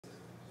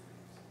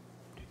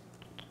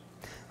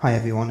Hi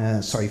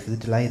everyone, sorry for the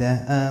delay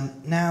there.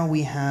 Now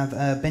we have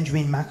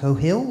Benjamin Mako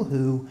Hill,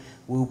 who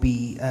will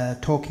be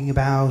talking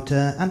about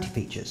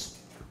Antifeatures.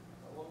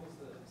 How long is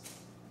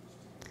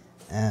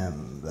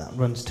this? That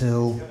runs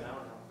till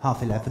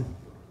 11:30,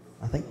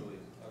 I think.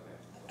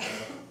 Okay.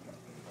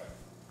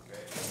 Great.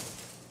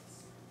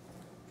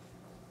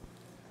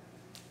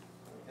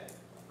 Okay.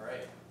 All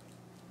right.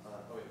 Oh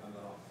wait, I'm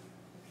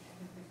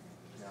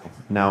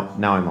not on.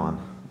 Now I'm on.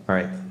 All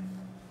right.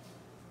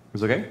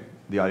 Is it okay?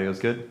 The audio is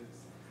good?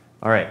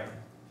 All right.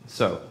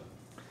 So,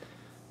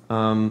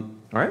 all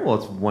right. Well,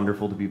 it's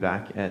wonderful to be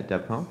back at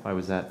DebConf. I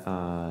was at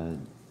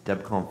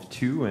DebConf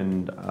 2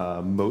 and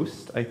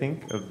most, I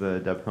think, of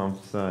the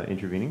DebConfs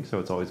intervening,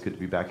 so it's always good to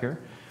be back here.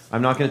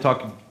 I'm not going to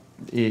talk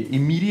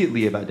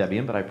immediately about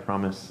Debian, but I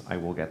promise I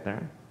will get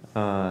there.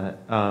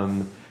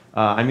 I'm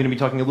going to be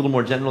talking a little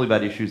more generally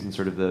about issues in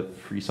sort of the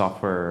free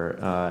software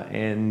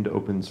and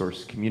open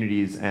source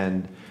communities,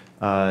 and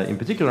in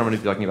particular, I'm going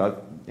to be talking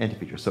about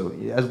Antifeatures. So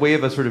as way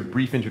of a sort of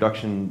brief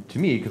introduction to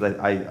me, because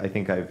I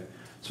think I've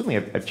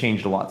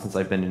changed a lot since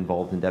I've been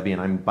involved in Debian.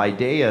 I'm by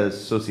day a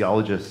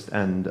sociologist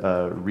and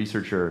a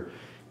researcher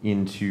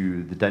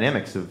into the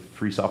dynamics of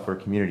free software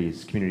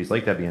communities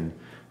like Debian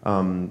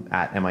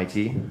at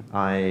MIT.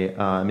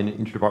 I'm in an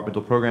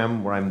interdepartmental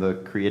program where I'm the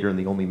creator and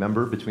the only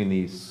member between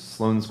the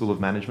Sloan School of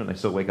Management. I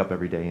still wake up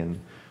every day and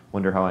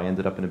wonder how I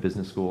ended up in a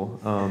business school,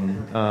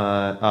 and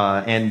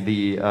some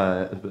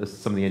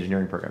of the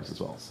engineering programs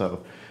as well.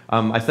 So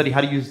I study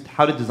how to use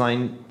technology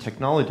design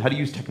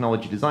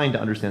to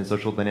understand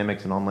social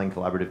dynamics in online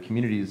collaborative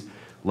communities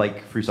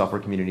like free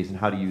software communities, and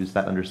how to use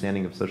that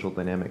understanding of social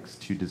dynamics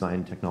to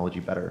design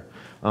technology better.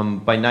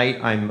 By night,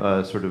 I'm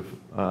sort of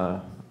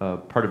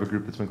part of a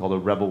group that's been called a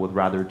rebel with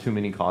rather too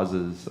many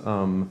causes.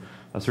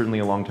 Certainly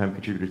a long-time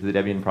contributor to the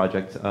Debian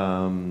project,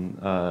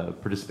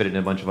 participated in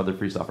a bunch of other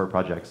free software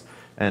projects,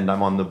 and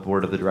I'm on the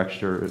board of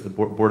directors of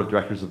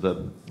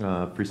the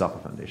Free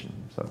Software Foundation.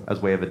 So as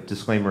a way of a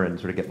disclaimer and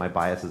sort of get my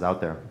biases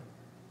out there.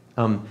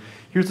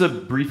 Here's a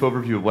brief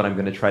overview of what I'm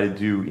going to try to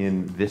do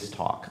in this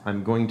talk.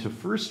 I'm going to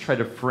first try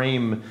to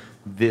frame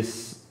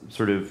this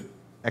sort of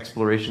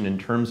exploration in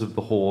terms of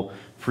the whole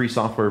free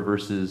software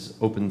versus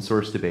open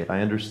source debate.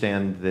 I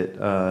understand that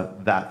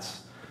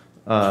that's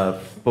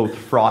both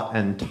fraught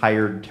and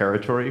tired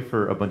territory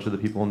for a bunch of the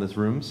people in this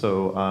room,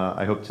 so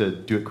I hope to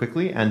do it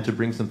quickly and to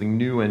bring something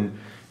new and,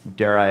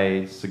 dare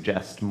I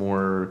suggest,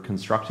 more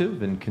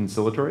constructive and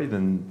conciliatory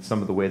than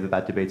some of the way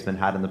that debate's been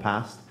had in the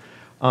past.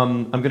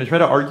 I'm going to try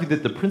to argue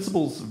that the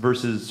principles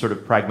versus sort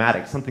of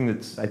pragmatic, something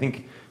that's, I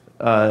think,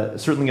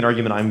 certainly an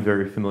argument I'm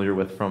very familiar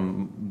with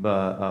from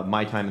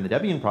my time in the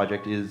Debian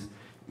project, is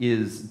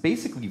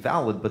basically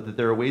valid, but that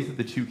there are ways that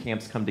the two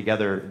camps come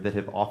together that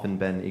have often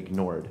been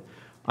ignored.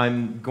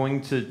 I'm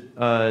going to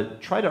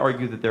try to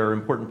argue that there are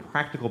important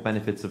practical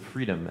benefits of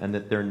freedom and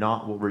that they're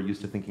not what we're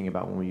used to thinking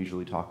about when we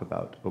usually talk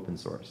about open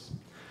source.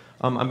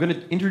 I'm going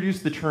to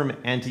introduce the term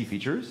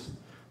anti-features.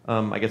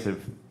 I guess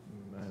I've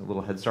a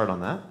little head start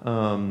on that,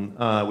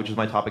 which is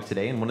my topic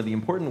today. And one of the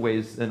important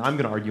ways, and I'm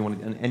going to argue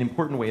an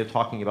important way of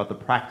talking about the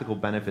practical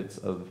benefits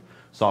of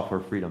software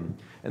freedom.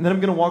 And then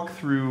I'm going to walk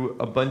through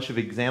a bunch of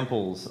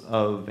examples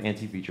of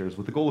anti-features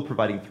with the goal of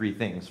providing three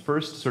things.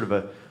 First, sort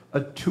of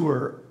a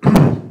tour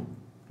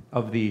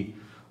of the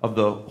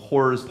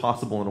horrors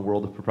possible in a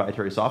world of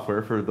proprietary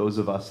software for those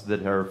of us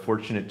that are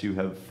fortunate to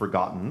have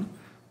forgotten,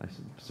 I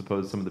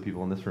suppose some of the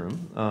people in this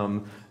room.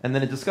 And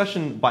then a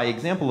discussion by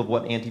example of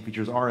what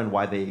anti-features are and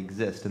why they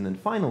exist. And then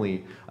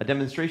finally, a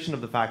demonstration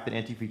of the fact that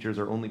anti-features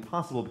are only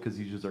possible because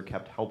users are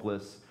kept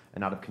helpless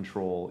and out of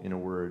control, in a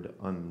word,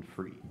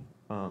 unfree.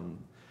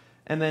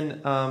 And then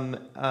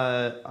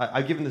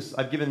I've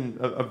given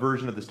a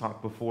version of this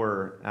talk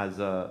before as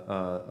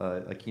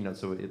a keynote,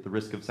 so at the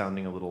risk of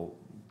sounding a little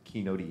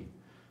keynote-y,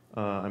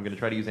 I'm going to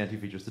try to use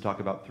anti-features to talk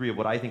about three of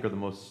what I think are the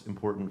most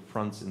important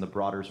fronts in the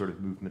broader sort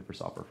of movement for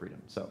software freedom.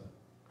 So,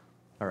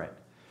 all right.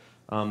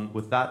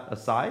 With that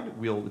aside,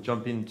 we'll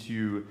jump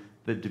into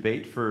the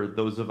debate for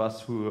those of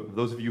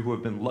you who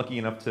have been lucky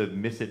enough to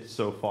miss it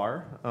so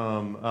far.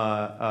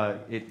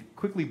 It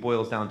quickly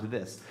boils down to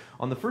this.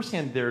 On the first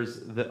hand,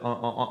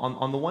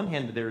 on the one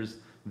hand, there's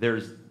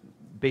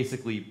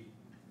basically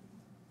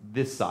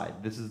this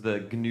side. This is the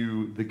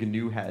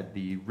GNU head,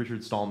 the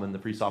Richard Stallman, the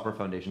Free Software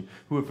Foundation,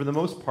 who have, for the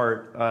most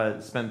part,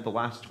 spent the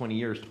last 20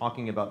 years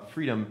talking about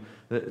freedom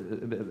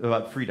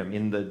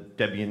in the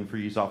Debian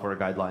Free Software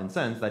Guideline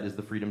sense. That is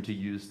the freedom to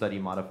use, study,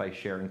 modify,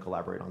 share, and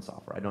collaborate on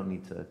software. I don't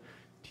need to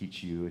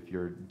teach you, if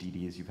you're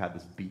DDs, you've had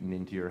this beaten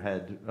into your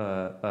head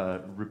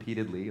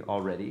repeatedly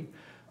already.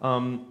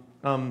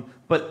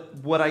 But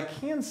what I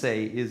can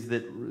say is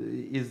that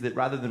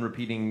rather than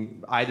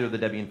repeating either the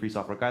Debian Free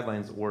Software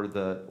Guidelines or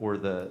the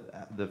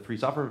free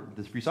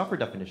software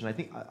definition, I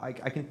think I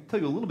can tell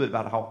you a little bit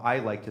about how I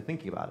like to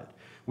think about it,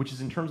 which is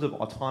in terms of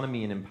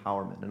autonomy and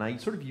empowerment. And I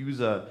sort of use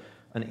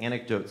an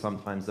anecdote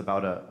sometimes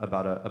about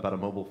a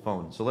mobile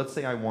phone. So let's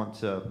say I want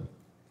to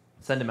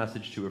send a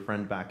message to a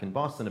friend back in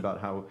Boston about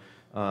how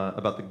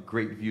about the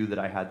great view that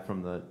I had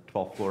from the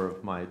 12th floor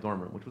of my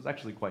dorm room, which was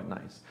actually quite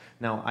nice.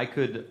 Now, I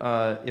could,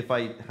 if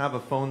I have a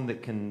phone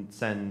that can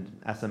send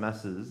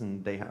SMSs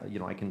and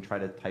I can try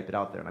to type it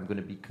out there, and I'm going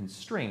to be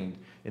constrained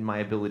in my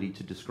ability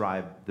to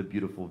describe the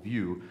beautiful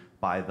view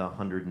by the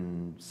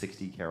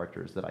 160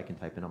 characters that I can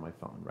type in on my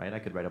phone, right? I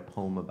could write a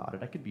poem about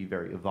it. I could be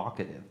very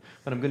evocative,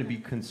 but I'm going to be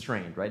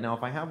constrained, right? Now,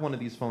 if I have one of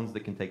these phones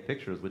that can take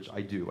pictures, which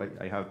I do,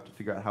 I have to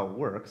figure out how it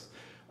works.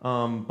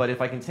 But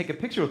if I can take a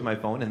picture with my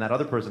phone and that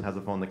other person has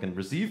a phone that can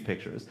receive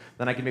pictures,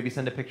 then I can maybe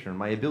send a picture. And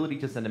my ability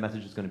to send a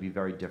message is going to be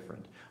very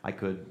different. I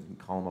could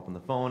call them up on the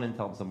phone and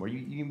tell them somewhere.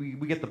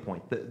 We get the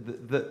point.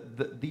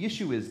 The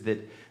issue is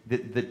that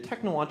the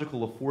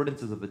technological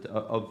affordances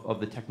of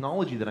the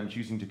technology that I'm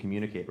choosing to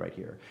communicate right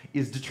here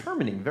is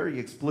determining very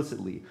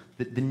explicitly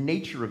the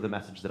nature of the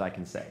message that I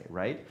can say,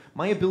 right?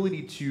 My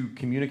ability to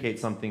communicate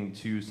something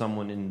to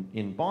someone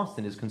in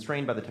Boston is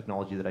constrained by the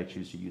technology that I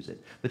choose to use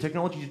it. The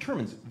technology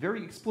determines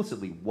very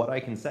explicitly what I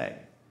can say,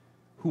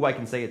 who I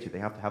can say it to. They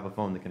have to have a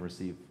phone that can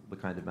receive the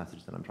kind of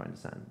message that I'm trying to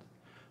send.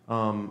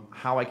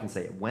 How I can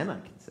say it, when I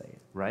can say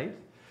it, right?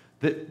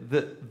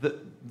 The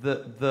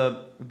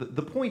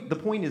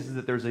point is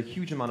that there's a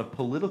huge amount of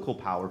political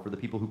power for the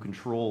people who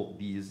control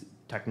these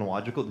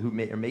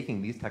are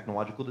making these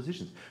technological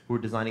decisions, who are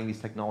designing these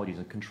technologies,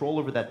 and control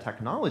over that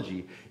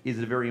technology is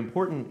in a very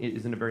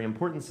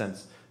important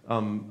sense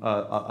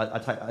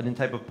a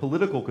type of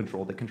political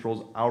control that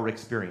controls our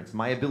experience.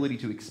 My ability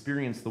to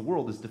experience the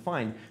world is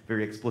defined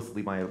very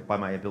explicitly by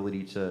my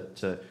ability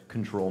to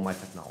control my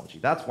technology.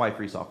 That's why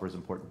free software is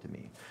important to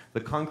me.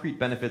 The concrete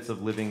benefits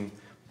of living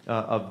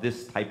of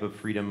this type of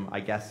freedom,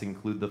 I guess,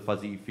 include the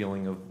fuzzy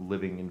feeling of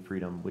living in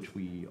freedom, which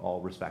we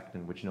all respect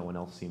and which no one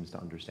else seems to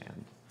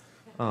understand,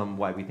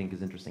 why we think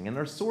is interesting. And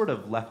they're sort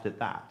of left at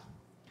that.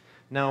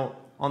 Now,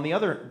 on the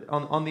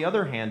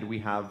other hand, we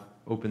have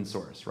open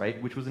source, right,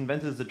 which was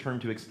invented as a term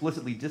to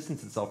explicitly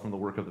distance itself from the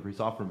work of the free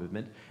software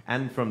movement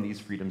and from these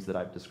freedoms that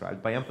I've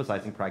described by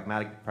emphasizing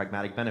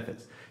pragmatic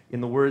benefits.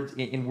 In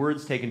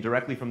words taken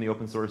directly from the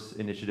open source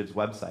initiative's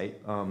website,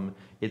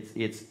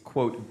 it's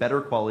quote, better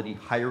quality,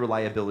 higher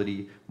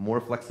reliability, more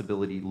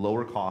flexibility,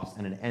 lower cost,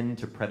 and an end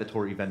to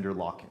predatory vendor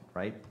lock-in,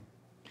 right?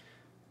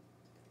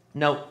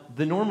 Now,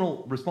 the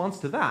normal response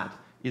to that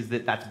is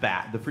that that's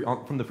bad.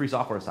 From the free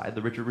software side,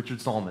 the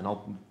Richard Stallman,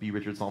 I'll be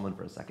Richard Stallman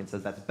for a second,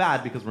 says that's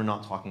bad because we're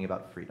not talking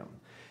about freedom.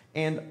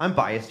 And I'm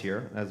biased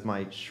here, as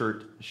my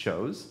shirt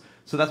shows.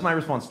 So that's my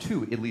response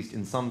too, at least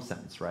in some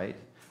sense, right?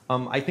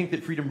 I think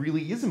that freedom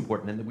really is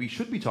important and that we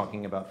should be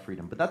talking about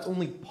freedom, but that's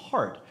only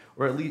part,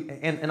 or at least,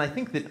 and I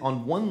think that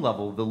on one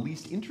level, the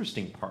least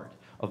interesting part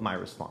of my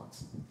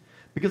response.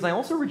 Because I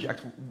also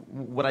reject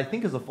what I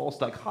think is a false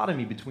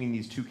dichotomy between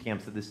these two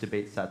camps that this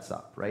debate sets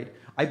up, right?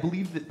 I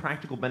believe that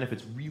practical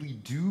benefits really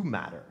do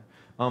matter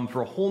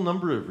for a whole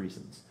number of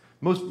reasons.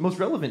 Most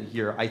relevant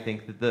here, I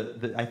think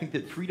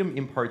that freedom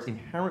imparts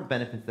inherent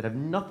benefits that have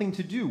nothing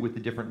to do with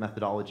the different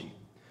methodology.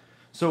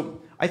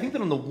 So I think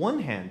that on the one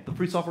hand, the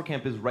free software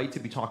camp is right to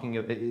be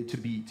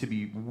to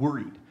be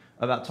worried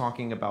about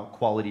talking about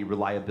quality,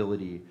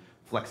 reliability,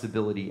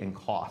 flexibility, and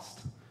cost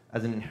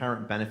as an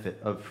inherent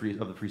benefit of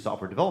the free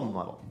software development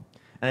model.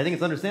 And I think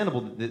it's understandable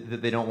that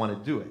they don't want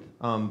to do it,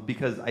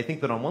 because I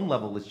think that on one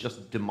level it's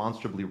just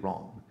demonstrably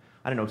wrong.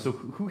 I don't know, so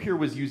who here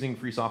was using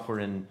free software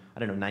in, I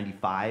don't know,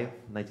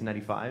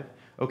 1995?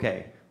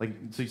 Okay, like,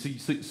 so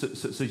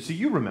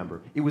you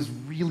remember, it was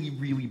really,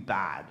 really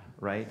bad,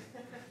 right?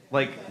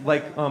 Well,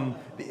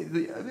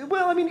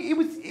 I mean,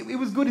 it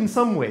was good in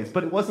some ways,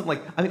 but it wasn't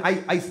like, I mean,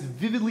 I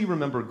vividly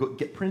remember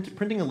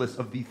printing a list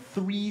of the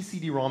 3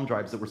 CD-ROM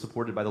drives that were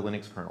supported by the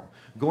Linux kernel,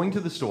 going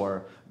to the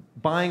store,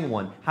 buying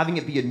one, having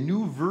it be a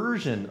new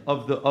version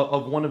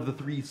of one of the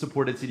 3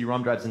 supported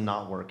CD-ROM drives and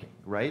not working,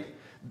 right?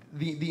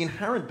 The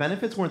inherent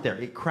benefits weren't there.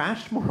 It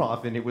crashed more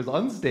often. It was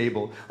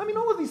unstable. I mean,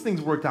 all of these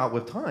things worked out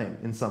with time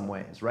in some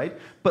ways, right?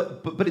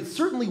 But it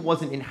certainly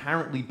wasn't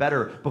inherently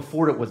better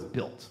before it was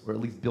built, or at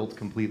least built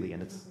completely.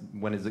 And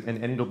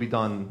it'll be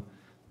done.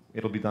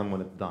 It'll be done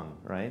when it's done,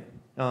 right?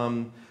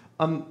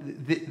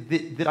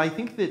 That I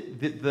think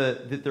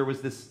that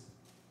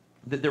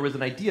there was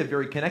an idea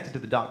very connected to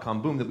the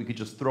 .com boom that we could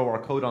just throw our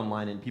code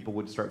online and people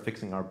would start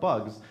fixing our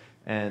bugs.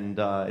 And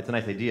it's a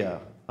nice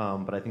idea,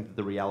 but I think that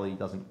the reality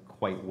doesn't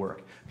quite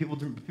work.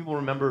 People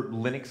remember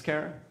Linux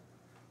Care?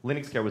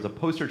 Linux Care was a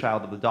poster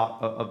child of the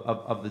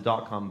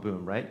 .com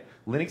boom, right?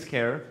 Linux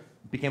Care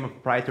became a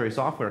proprietary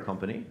software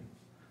company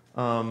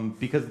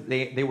because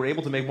they were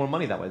able to make more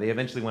money that way. They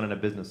eventually went out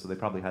of business, so they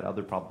probably had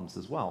other problems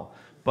as well.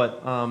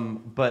 But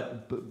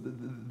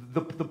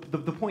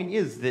the point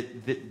is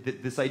that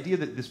this idea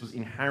that this was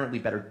inherently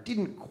better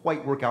didn't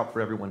quite work out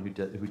for everyone who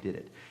did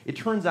it. It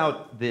turns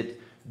out that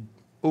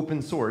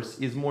open source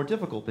is more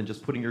difficult than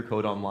just putting your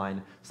code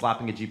online,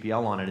 slapping a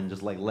GPL on it, and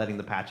just like letting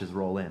the patches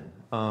roll in.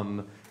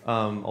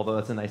 Although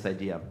that's a nice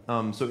idea.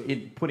 So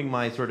putting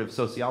my sort of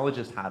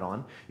sociologist hat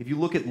on, if you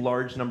look at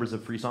large numbers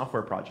of free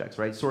software projects,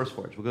 right?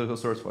 SourceForge, we'll go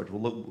SourceForge.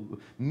 We'll look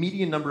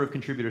median number of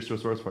contributors to a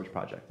SourceForge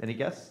project. Any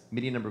guess?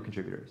 Median number of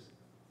contributors?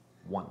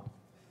 1.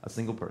 a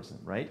single person,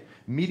 right?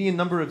 Median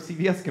number of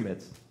CVS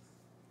commits,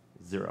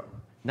 0.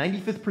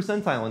 95th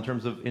percentile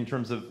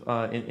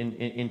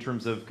in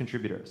terms of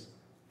contributors,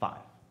 5.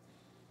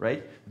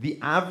 Right? The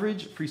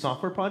average free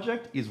software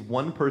project is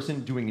one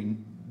person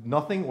doing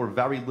nothing or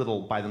very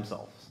little by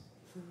themselves.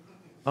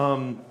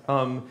 And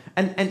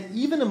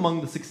even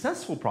among the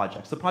successful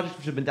projects, the projects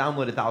which have been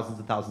downloaded thousands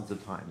and thousands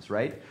of times,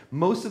 right?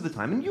 Most of the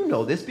time, and you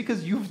know this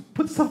because you've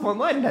put stuff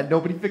online and had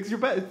nobody fix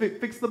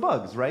the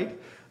bugs, right?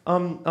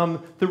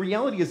 The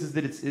reality is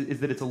that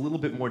it's a little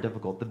bit more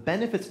difficult. The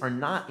benefits are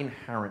not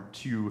inherent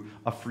to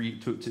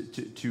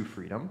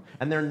freedom,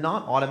 and they're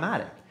not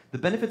automatic. The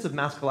benefits of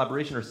mass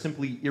collaboration are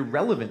simply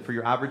irrelevant for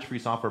your average free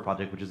software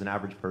project, which is an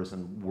average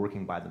person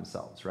working by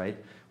themselves, right?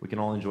 We can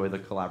all enjoy the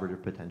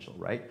collaborative potential,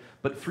 right?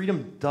 But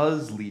freedom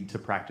does lead to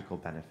practical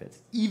benefits,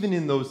 even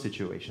in those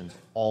situations,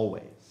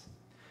 always.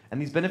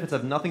 And these benefits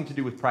have nothing to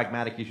do with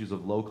pragmatic issues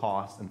of low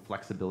cost and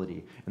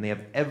flexibility, and they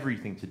have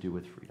everything to do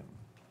with freedom.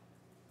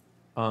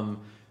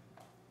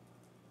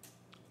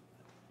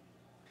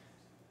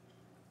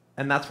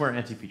 And that's where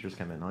anti-features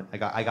come in.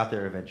 I got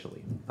there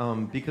eventually.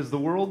 Because the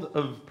world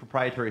of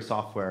proprietary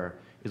software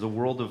is a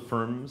world of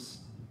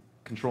firms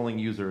controlling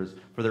users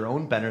for their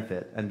own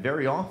benefit and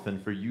very often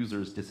for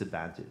users'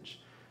 disadvantage.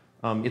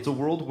 It's a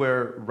world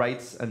where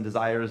rights and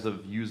desires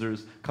of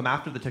users come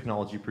after the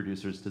technology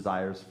producer's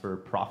desires for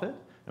profit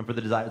and for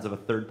the desires of a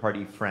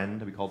third-party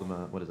friend. We call them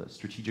a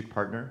strategic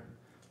partner.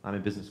 I'm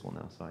in business school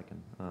now, so I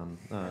can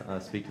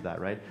speak to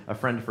that, right? A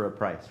friend for a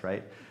price,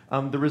 right?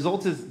 The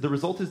result is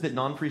that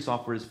non-free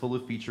software is full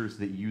of features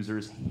that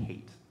users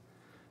hate.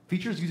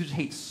 Features users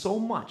hate so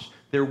much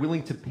they're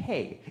willing to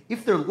pay,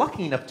 if they're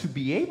lucky enough to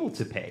be able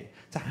to pay,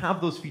 to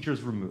have those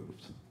features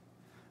removed.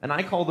 And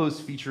I call those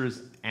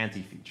features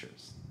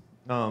anti-features.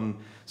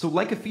 So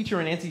like a feature,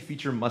 an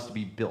anti-feature must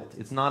be built.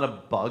 It's not a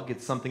bug,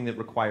 it's something that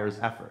requires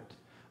effort.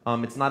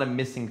 It's not a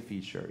missing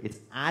feature. It's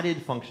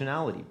added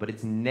functionality, but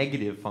it's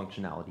negative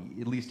functionality,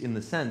 at least in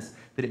the sense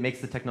that it makes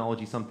the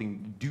technology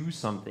do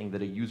something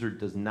that a user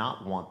does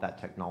not want that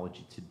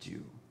technology to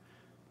do.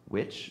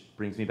 Which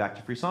brings me back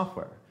to free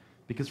software.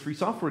 Because free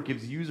software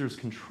gives users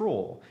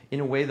control in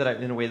a way that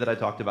I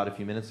talked about a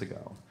few minutes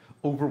ago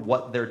over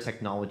what their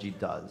technology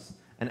does.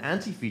 And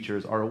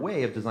anti-features are a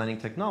way of designing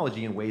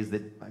technology in ways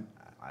that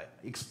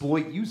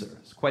exploit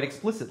users quite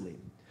explicitly.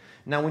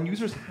 Now, when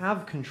users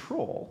have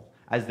control,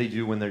 as they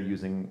do when they're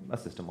using a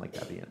system like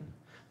Debian,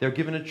 they're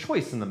given a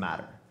choice in the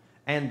matter.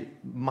 And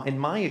in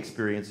my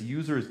experience,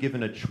 users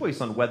given a choice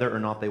on whether or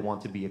not they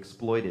want to be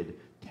exploited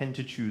tend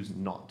to choose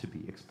not to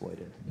be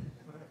exploited.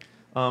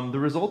 The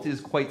result is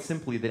quite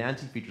simply that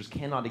anti-features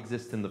cannot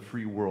exist in the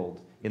free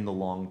world in the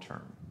long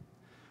term.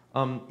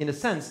 In a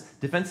sense,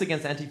 defense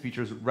against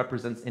anti-features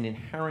represents an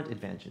inherent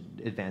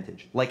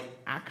advantage, like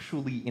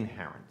actually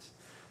inherent,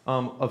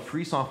 of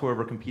free software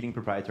over competing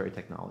proprietary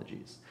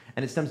technologies.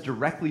 And it stems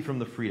directly from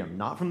the freedom,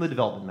 not from the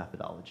development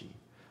methodology,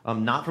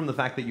 not from the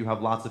fact that you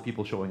have lots of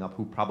people showing up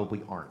who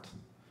probably aren't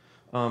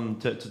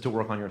to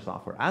work on your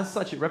software. As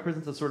such, it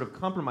represents a sort of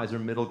compromise or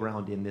middle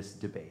ground in this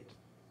debate.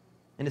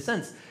 In a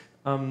sense,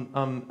 so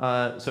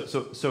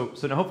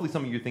now hopefully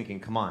some of you are thinking,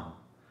 come on.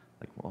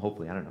 Like, well,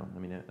 hopefully, I don't know.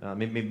 I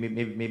mean,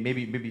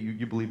 maybe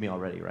you believe me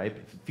already, right?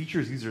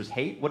 Features users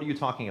hate? What are you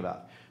talking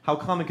about? How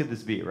common could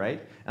this be,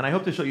 right? And I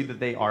hope to show you that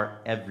they are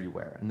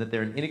everywhere, and that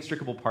they're an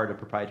inextricable part of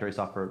proprietary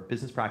software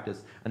business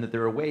practice, and that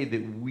they're a way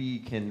that we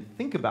can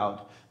think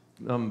about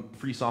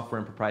free software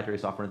and proprietary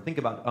software, and think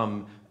about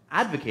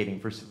advocating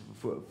for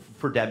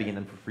Debian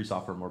and for free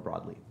software more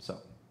broadly. So.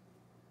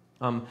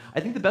 I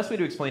think the best way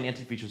to explain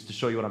anti-features is to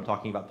show you what I'm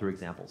talking about through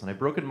examples. And I've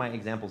broken my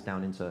examples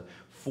down into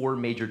 4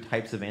 major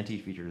types of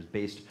anti-features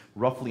based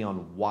roughly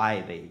on why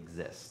they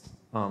exist.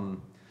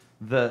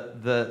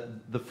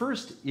 The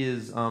first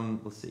is,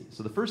 let's see.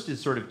 So the first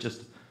is sort of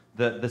just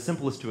the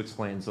simplest to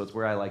explain, so it's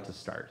where I like to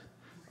start.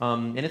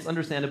 And it's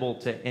understandable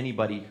to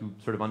anybody who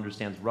sort of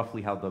understands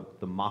roughly how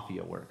the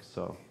mafia works.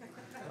 So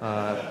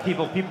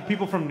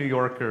people from New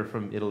York or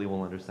from Italy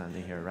will understand me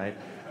here, right?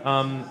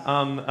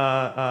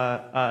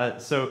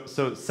 So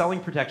selling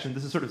protection,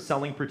 this is sort of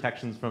selling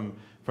protections from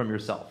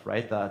yourself,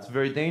 right? It's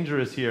very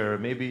dangerous here.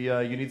 Maybe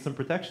you need some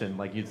protection.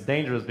 Like, it's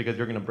dangerous because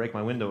you're going to break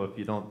my window if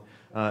you don't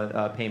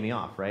pay me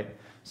off, right?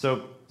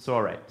 So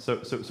all right. So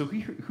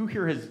who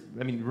here has,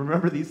 I mean,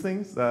 remember these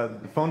things?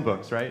 Phone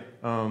books, right?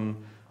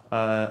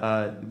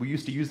 We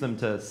used to use them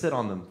to sit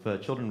on them.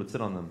 Children would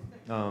sit on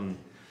them.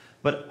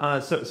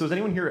 So has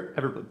anyone here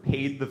ever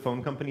paid the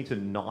phone company to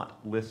not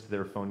list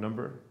their phone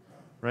number?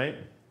 Right?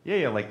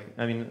 Yeah, like,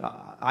 I mean,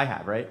 I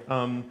have, right?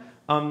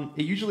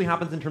 It usually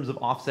happens in terms of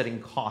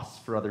offsetting costs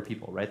for other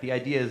people, right? The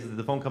idea is that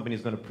the phone company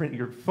is going to print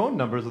your phone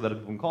number so that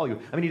people can call you.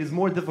 I mean, it is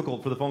more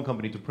difficult for the phone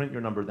company to print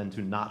your number than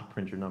to not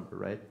print your number,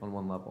 right? On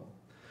one level.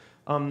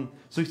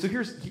 So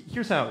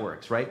here's how it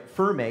works, right?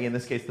 Firm A, in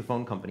this case the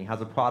phone company,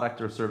 has a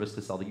product or service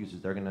to sell to users.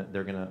 They're gonna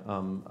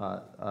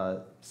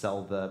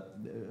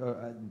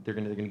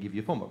give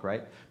you a phone book,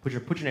 right? Put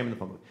your name in the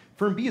phone book.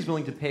 Firm B is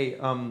willing to pay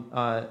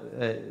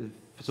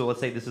so let's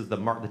say this is the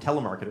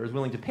telemarketer is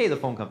willing to pay the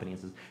phone company and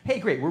says, hey,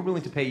 great, we're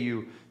willing to pay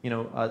you,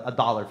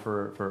 $1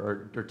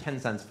 or 10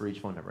 cents for each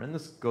phone number. And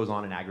this goes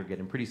on in aggregate,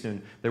 and pretty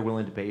soon they're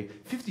willing to pay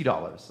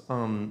 $50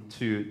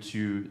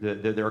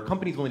 there are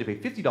companies willing to pay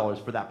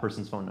 $50 for that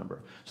person's phone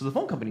number. So the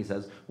phone company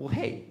says, well,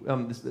 hey,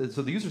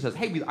 so the user says,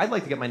 hey, I'd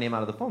like to get my name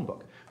out of the phone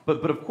book.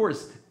 But of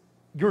course,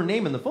 your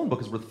name in the phone book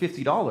is worth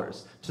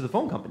 $50 to the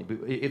phone company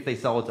if they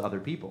sell it to other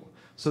people.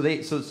 So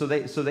they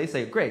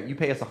say, great, you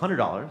pay us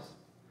 $100,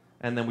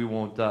 and then we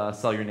won't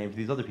sell your name to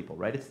these other people,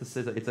 right? It's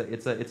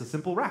a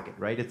simple racket,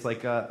 right? It's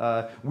like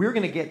we're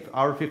going to get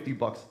our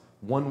 $50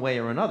 one way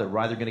or another. We're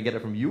either going to get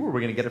it from you, or we're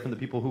going to get it from the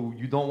people who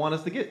you don't want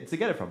us to get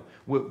it from.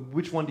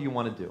 Which one do you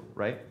want to do,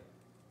 right?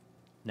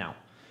 Now,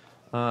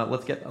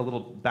 let's get a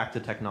little back to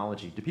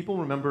technology. Do people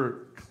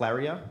remember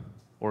Claria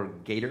or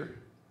Gator?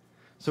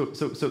 So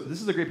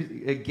this is a great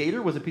piece.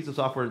 Gator was a piece of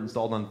software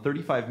installed on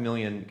 35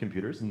 million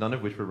computers, none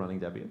of which were running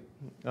Debian,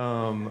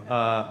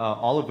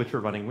 all of which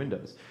were running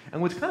Windows.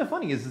 And what's kind of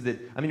funny is that,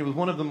 it was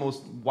one of the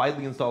most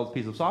widely installed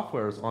pieces of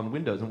software on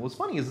Windows. And what's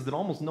funny is that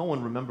almost no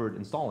one remembered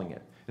installing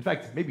it. In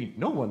fact, maybe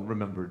no one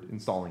remembered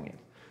installing it,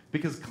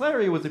 because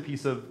Claria was a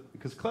piece of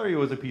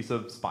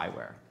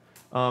spyware.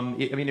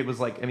 It was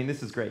like,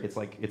 this is great. It's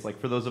like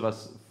for those of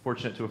us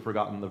fortunate to have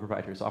forgotten the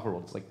proprietary software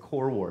world, it's like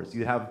core wars.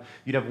 You'd have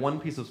one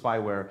piece of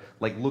spyware,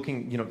 like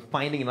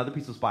finding another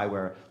piece of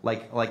spyware,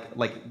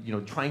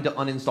 trying to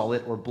uninstall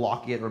it or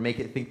block it or make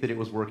it think that it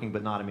was working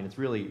but not. It's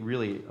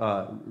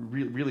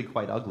really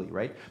quite ugly,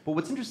 right? But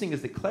what's interesting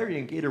is that Claria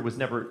and Gator was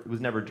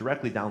never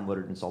directly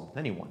downloaded and installed with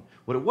anyone.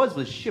 What it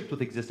was shipped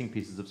with existing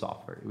pieces of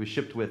software. It was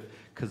shipped with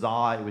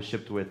Kazaa. It was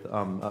shipped with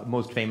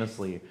most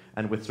famously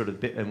and with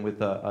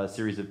a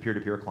series of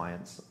peer-to-peer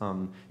clients.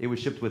 It was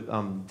shipped with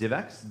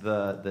DivX,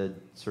 the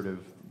sort of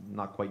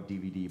not quite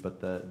DVD,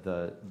 but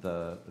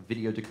the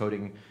video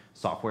decoding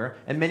software,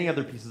 and many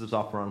other pieces of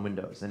software on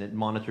Windows. And it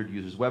monitored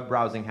users' web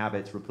browsing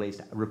habits,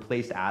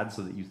 replaced ads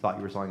so that you thought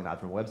you were selling an ad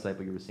from a website,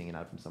 but you were seeing an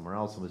ad from somewhere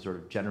else, and was sort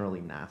of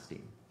generally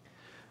nasty.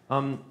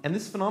 And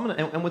this phenomenon,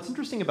 and what's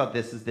interesting about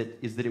this is that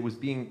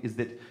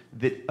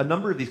a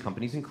number of these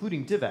companies,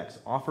 including DivX,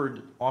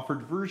 offered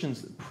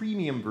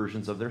premium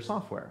versions of their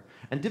software.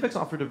 And DivX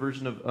offered a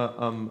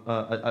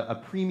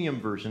premium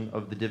version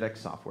of the DivX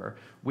software,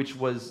 which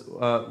was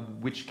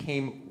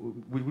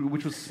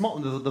small.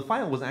 The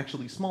file was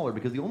actually smaller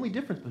because the only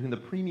difference between the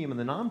premium and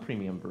the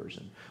non-premium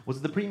version was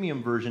that the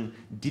premium version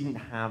didn't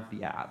have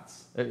the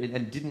ads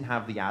and didn't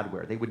have the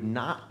adware. They would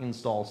not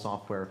install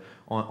software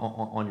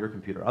on your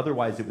computer.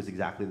 Otherwise, it was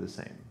exactly the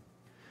same.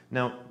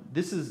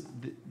 This is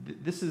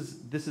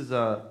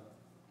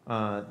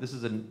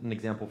an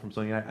example from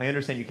Sony. I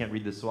understand you can't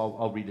read this, so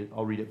I'll read it.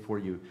 I'll read it for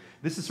you.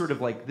 This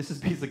is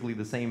basically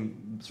the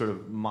same sort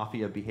of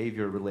mafia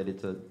behavior related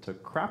to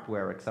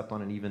crapware, except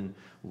on an even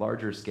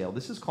larger scale.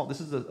 This is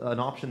an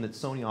option that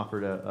Sony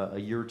offered a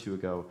year or two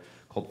ago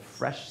called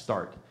Fresh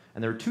Start.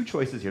 And there are two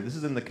choices here. This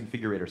is in the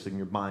configurator, so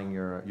you're buying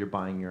your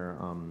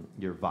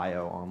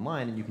VIO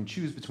online, and you can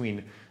choose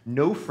between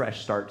no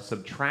fresh start,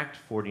 subtract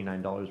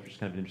 $49, which is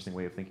kind of an interesting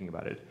way of thinking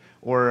about it,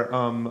 or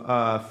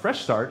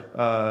fresh start,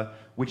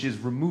 which is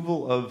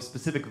removal of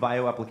specific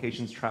VIO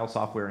applications, trial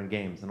software, and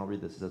games. And I'll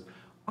read this. It says,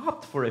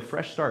 opt for a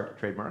fresh start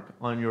trademark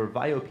on your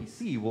VIO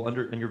PC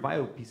and your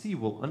VIO PC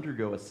will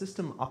undergo a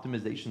system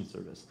optimization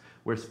service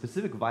where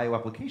specific VIO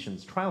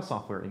applications, trial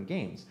software, and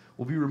games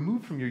will be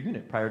removed from your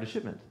unit prior to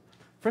shipment.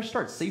 Fresh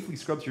Start safely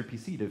scrubs your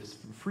PC to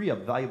free up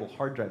valuable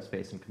hard drive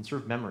space and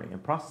conserve memory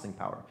and processing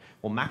power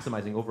while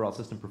maximizing overall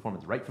system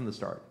performance right from the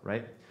start,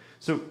 right?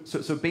 So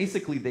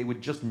basically, they would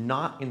just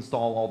not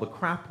install all the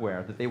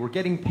crapware that they were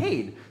getting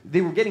paid. They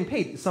were getting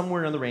paid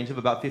somewhere in the range of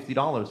about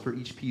 $50 for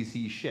each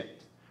PC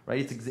shipped,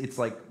 right? It's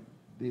like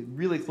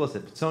really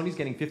explicit. Sony's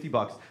getting $50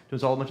 to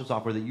install a bunch of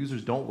software that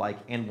users don't like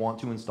and want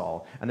to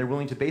install, and they're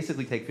willing to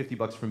basically take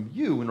 $50 from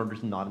you in order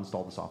to not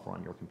install the software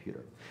on your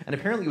computer. And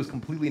apparently it was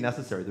completely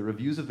necessary. The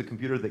reviews of the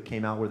computer that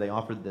came out where they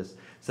offered this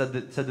said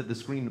that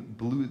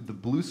the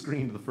blue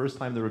screen the first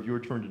time the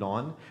reviewer turned it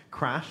on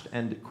crashed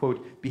and,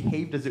 quote,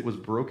 behaved as it was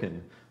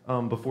broken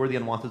before the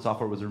unwanted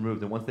software was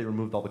removed. And once they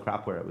removed all the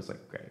crapware, it was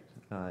like, great.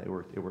 It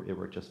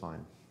worked just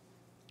fine.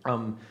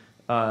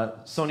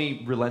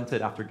 Sony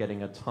relented after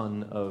getting a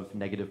ton of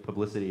negative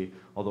publicity,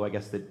 although I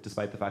guess that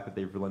despite the fact that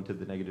they've relented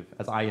the negative,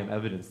 as I am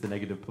evidence, the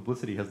negative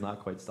publicity has not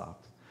quite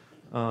stopped.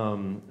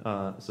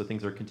 So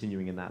things are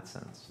continuing in that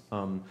sense.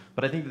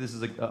 But I think that this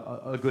is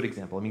a good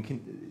example.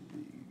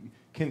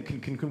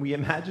 Can we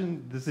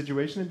imagine the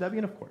situation in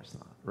Debian? Of course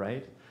not,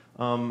 right?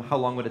 How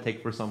long would it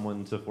take for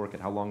someone to fork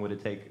it? How long would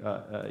it take?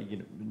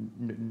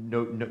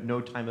 No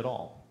time at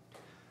all.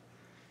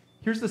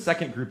 Here's the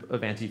second group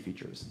of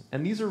anti-features,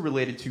 and these are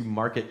related to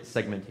market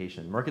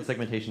segmentation. Market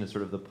segmentation is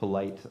sort of the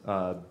polite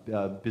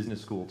business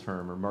school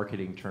term or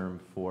marketing term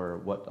for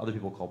what other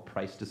people call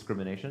price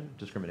discrimination.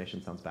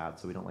 Discrimination sounds bad,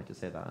 so we don't like to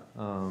say that.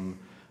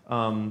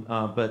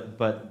 But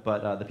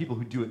the people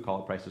who do it call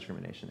it price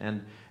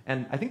discrimination.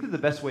 And I think that the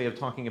best way of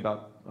talking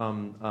about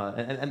and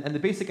the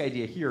basic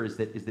idea here is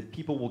that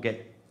people will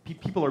get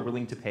people are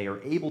willing to pay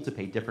or able to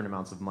pay different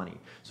amounts of money.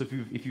 So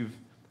if you've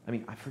I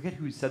mean, I forget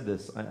who said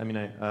this.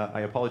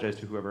 I apologize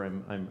to whoever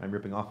I'm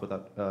ripping off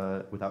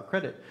without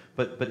credit.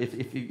 But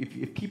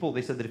if people,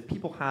 they said that if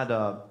people had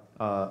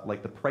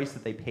like the price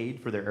that they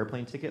paid for their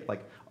airplane ticket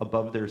like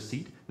above their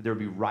seat, that there would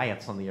be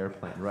riots on the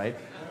airplane, right?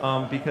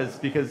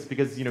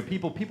 Because you know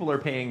people are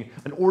paying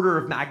an order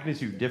of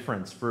magnitude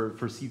difference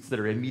for seats that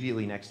are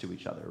immediately next to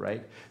each other,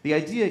 right? The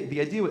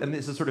idea, and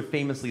this is sort of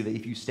famously that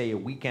if you stay a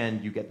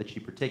weekend, you get the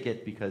cheaper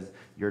ticket because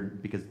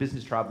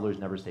business travelers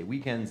never stay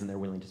weekends and they're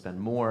willing to spend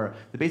more.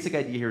 The basic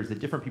idea here is that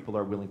different people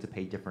are willing to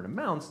pay different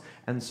amounts,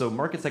 and so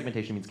market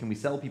segmentation means, can we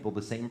sell people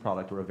the same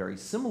product or a very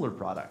similar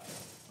product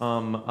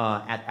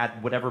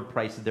at whatever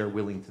price they're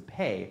willing to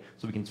pay,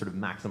 so we can sort of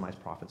maximize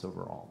profits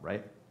overall,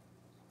 right?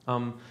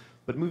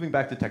 But moving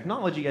back to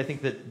technology, I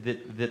think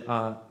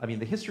I mean,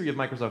 the history of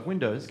Microsoft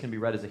Windows can be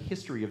read as a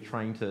history of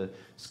trying to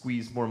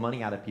squeeze more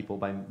money out of people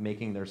by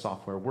making their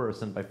software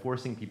worse and by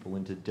forcing people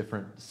into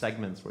different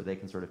segments where they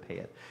can sort of pay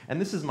it.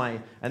 And this is my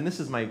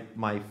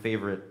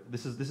favorite.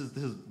 This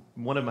is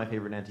one of my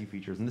favorite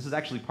anti-features, and this is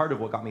actually part of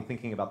what got me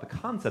thinking about the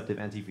concept of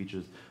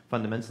anti-features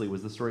fundamentally,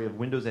 was the story of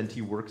Windows NT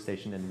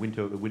Workstation and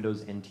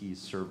Windows NT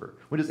Server.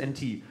 Windows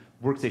NT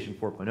Workstation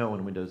 4.0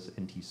 and Windows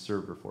NT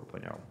Server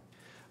 4.0.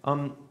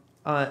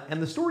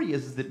 And the story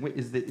is that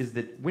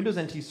Windows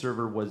NT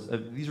Server was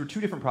these were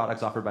two different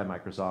products offered by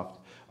Microsoft.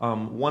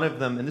 One of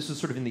them, and this was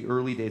sort of in the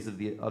early days of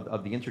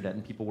the internet,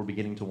 and people were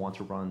beginning to want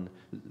to run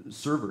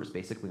servers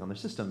basically on their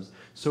systems.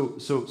 So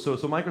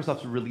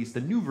Microsoft released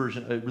a new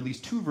version,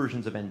 released two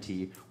versions of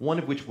NT. One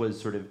of which was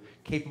sort of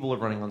capable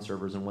of running on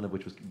servers, and one of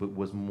which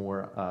was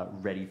more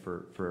ready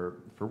for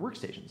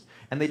workstations.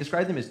 And they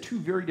described them as two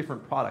very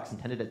different products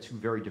intended at two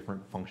very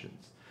different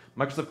functions.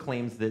 Microsoft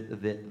claims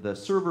that the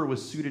server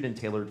was suited and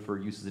tailored for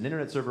use as an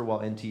internet server, while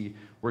NT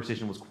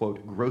Workstation was,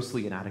 quote,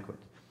 grossly inadequate.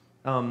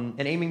 And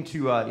aiming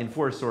to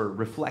enforce or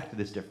reflect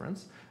this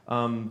difference,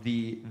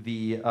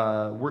 the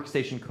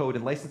Workstation code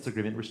and license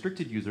agreement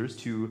restricted users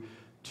to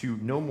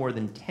no more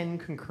than 10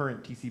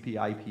 concurrent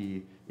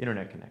TCP/IP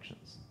internet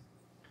connections.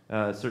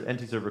 So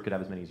NT Server could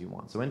have as many as you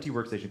want. So NT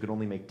Workstation could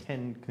only make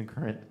 10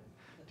 concurrent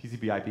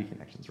TCP/IP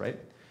connections, right?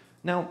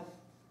 Now,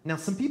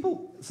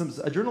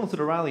 a journalist at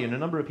O'Reilly and a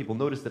number of people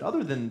noticed that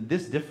other than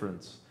this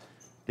difference,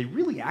 they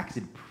really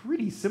acted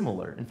pretty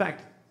similar. In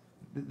fact,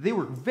 they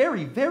were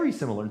very, very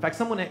similar. In fact,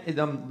 someone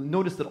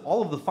noticed that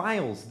all of the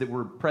files that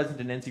were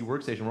present in NT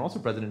Workstation were also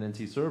present in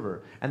NT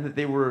Server, and that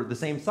they were the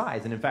same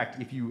size. And in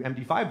fact, if you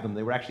MD5 them,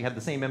 they actually had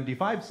the same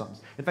MD5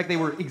 sums. In fact, they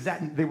were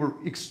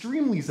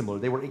extremely similar.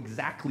 They were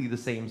exactly the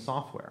same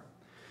software.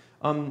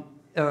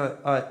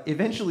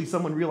 Eventually,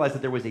 someone realized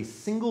that there was a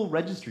single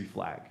registry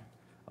flag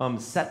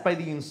set by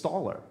the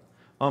installer,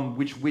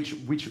 which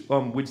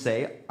would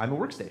say, I'm a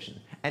workstation.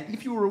 And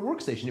if you were a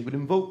workstation, it would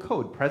invoke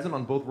code present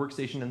on both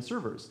workstation and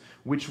servers,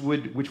 which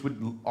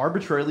would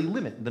arbitrarily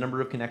limit the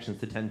number of connections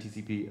to 10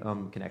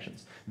 TCP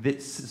connections.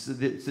 That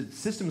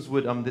systems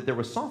would, that there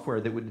was software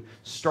that would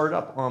start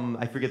up,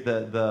 I forget,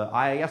 the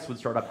IIS would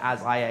start up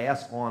as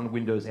IIS on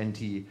Windows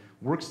NT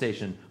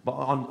Workstation, but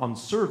on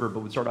server, but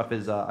would start up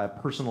as a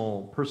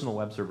personal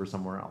web server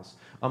somewhere else.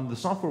 The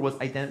software was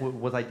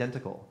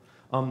identical.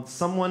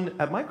 Someone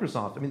at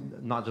Microsoft, I mean,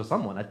 not just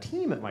someone, a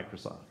team at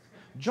Microsoft,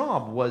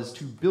 job was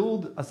to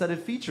build a set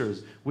of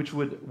features which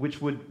would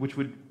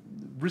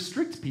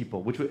restrict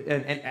people,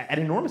 and at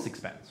enormous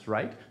expense,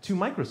 right, to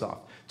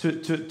Microsoft,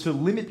 to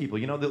limit people.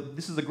 You know,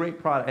 this is a great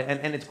product,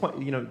 and it's quite,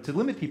 you know, to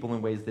limit people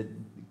in ways that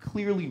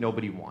clearly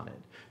nobody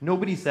wanted.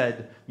 Nobody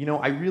said, you know,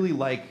 I really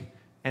like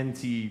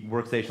NT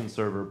Workstation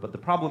Server, but the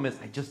problem is,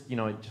 it just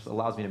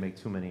allows me to make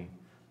too many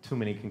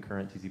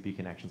concurrent TCP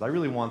connections. I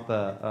really want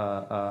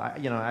I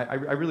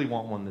really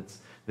want one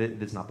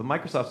that's not. But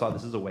Microsoft saw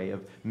this as a way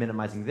of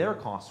minimizing their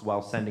costs while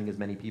sending as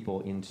many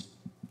people into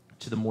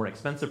the more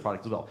expensive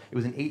products as well. It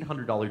was an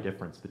 $800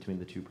 difference between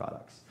the two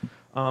products.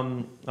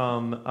 And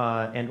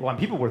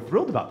people were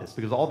thrilled about this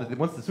because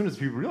as soon as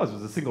people realized it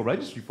was a single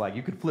registry flag,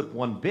 you could flip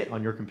one bit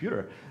on your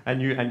computer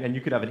and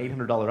you could have an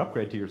 $800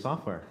 upgrade to your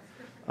software.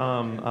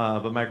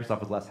 But Microsoft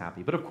was less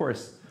happy. But of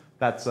course,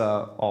 that's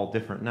all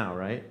different now,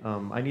 right?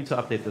 I need to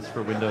update this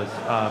for Windows.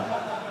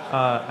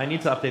 I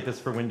need to update this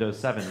for Windows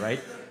 7, right?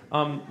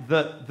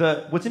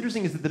 What's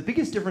interesting is that the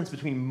biggest difference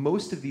between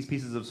most of these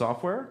pieces of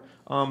software,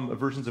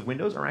 versions of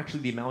Windows, are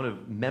actually the amount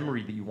of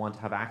memory that you want to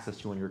have access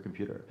to on your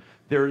computer.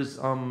 There's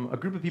a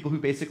group of people who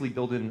basically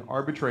build in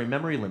arbitrary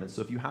memory limits.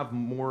 So if you have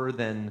more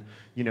than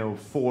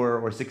 4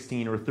 or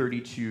 16 or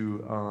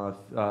 32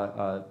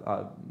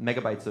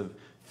 megabytes or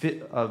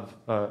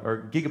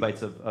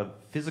gigabytes of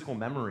physical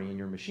memory in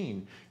your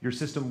machine, your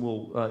system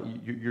will,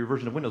 your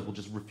version of Windows will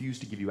just refuse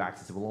to give you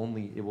access. It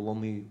will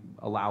only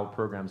allow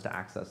programs to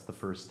access the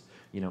first,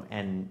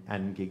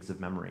 n gigs of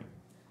memory.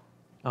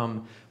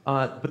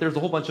 But there's a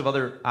whole bunch of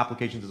other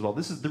applications as well.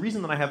 This is the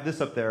reason that I have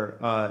this up there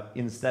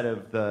instead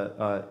of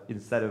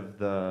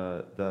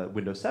the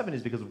Windows 7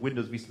 is because of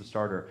Windows Vista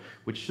Starter,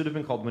 which should have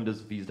been called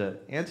Windows Vista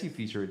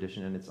Anti-Feature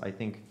Edition, and it's, I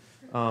think,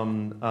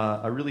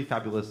 a really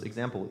fabulous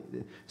example.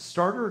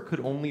 Starter could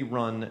only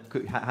run,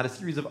 had a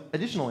series of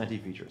additional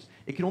anti-features.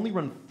 It could only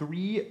run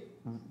 3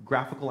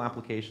 graphical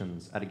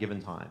applications at a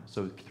given time.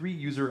 So 3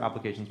 user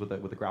applications with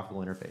a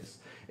graphical interface.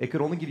 It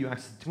could only give you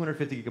access to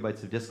 250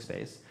 gigabytes of disk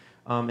space.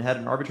 It had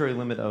an arbitrary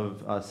limit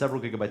of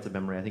several gigabytes of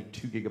memory, I think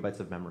 2 gigabytes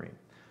of memory.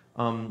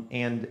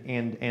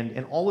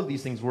 And all of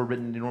these things were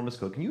written in enormous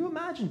code. Can you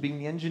imagine being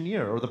the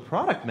engineer or the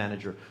product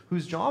manager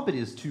whose job it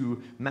is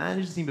to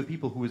manage a team of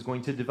people who is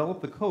going to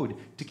develop the code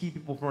to keep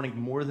people from running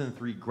more than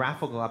 3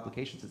 graphical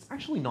applications? It's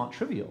actually not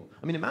trivial.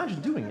 I mean, imagine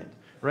doing it,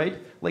 right?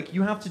 Like,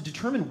 you have to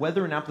determine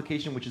whether an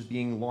application which is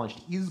being launched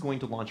is going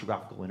to launch a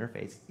graphical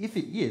interface. If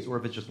it is, or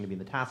if it's just going to be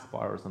in the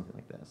taskbar or something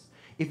like this.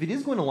 If it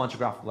is going to launch a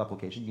graphical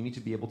application, you need to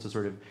be able to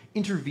sort of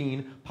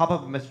intervene, pop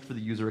up a message for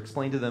the user,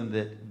 explain to them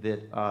that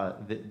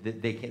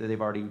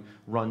they've already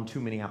run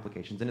too many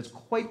applications. And it's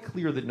quite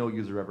clear that no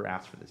user ever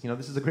asked for this. You know,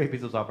 this is a great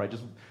piece of software.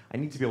 I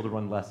need to be able to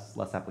run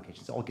less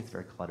applications. It all gets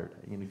very cluttered.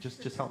 You know,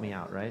 just help me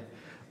out, right?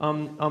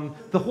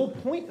 The whole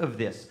point of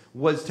this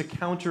was to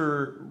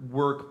counter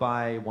work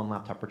by 1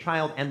 laptop per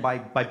child, and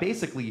by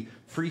basically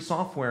free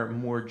software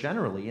more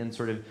generally, and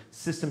sort of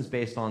systems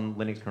based on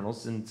Linux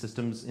kernels, and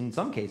systems in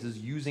some cases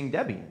using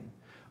Debian,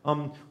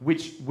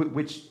 which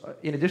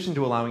in addition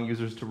to allowing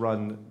users to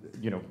run,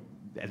 you know,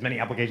 as many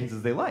applications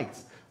as they liked,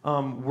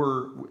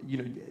 were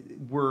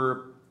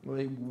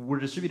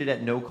distributed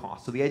at no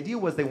cost. So the idea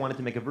was they wanted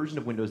to make a version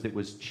of Windows that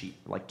was cheap,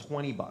 like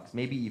 $20,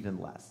 maybe even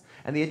less.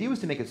 And the idea was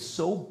to make it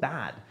so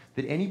bad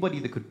that anybody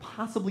that could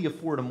possibly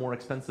afford a more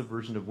expensive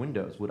version of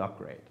Windows would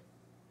upgrade,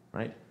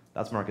 right?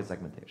 That's market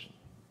segmentation.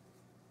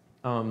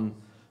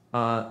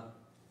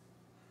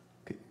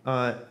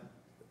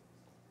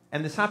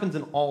 And this happens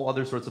in all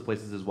other sorts of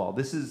places as well.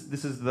 This is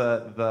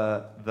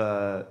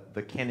the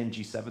Canon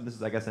G7. This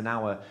is, I guess,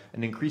 now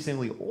an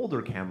increasingly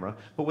older camera.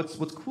 But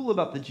what's cool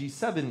about the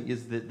G7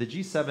 is that the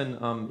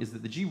G7 is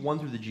that the G1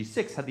 through the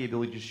G6 had the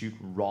ability to shoot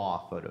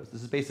RAW photos.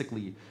 This is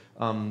basically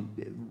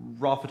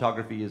RAW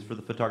photography. Is for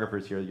the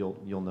photographers here,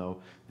 you'll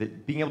know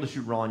that being able to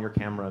shoot RAW on your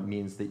camera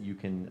means that you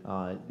can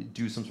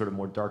do some sort of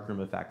more darkroom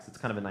effects. It's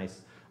kind of a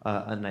nice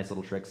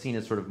little trick, seen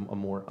as sort of a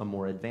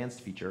more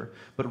advanced feature.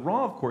 But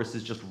RAW, of course,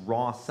 is just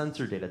raw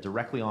sensor data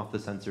directly off the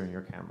sensor in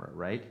your camera,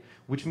 right?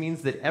 Which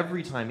means that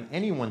every time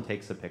anyone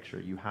takes a picture,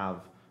 you have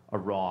a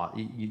raw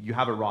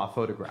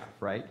photograph,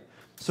 right?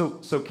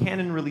 So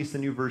Canon released a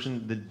new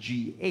version, the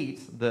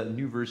G8, the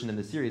new version in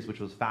the series, which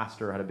was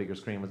faster, had a bigger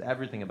screen, was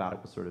everything about it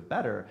was sort of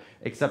better,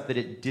 except that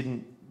it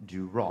didn't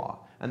do RAW.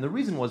 And the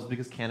reason was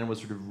because Canon was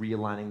sort of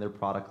realigning their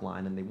product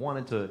line, and they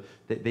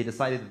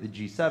decided that the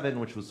G7,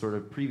 which was sort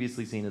of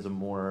previously seen as a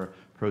more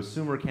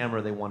prosumer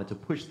camera, they wanted to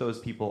push those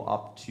people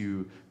up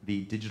to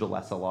the digital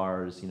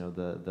SLRs, you know,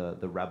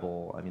 the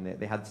Rebel. I mean,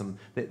 they had some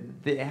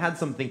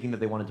thinking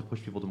that they wanted to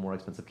push people to more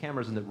expensive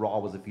cameras, and that RAW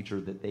was a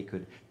feature that they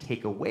could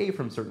take away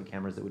from certain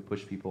cameras that would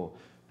push people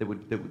to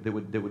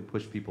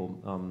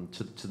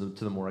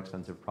the more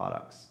expensive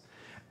products.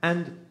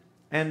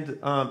 And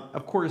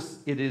of course,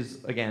 it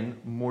is, again,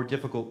 more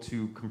difficult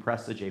to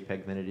compress a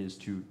JPEG than it is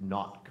to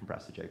not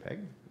compress a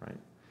JPEG, right?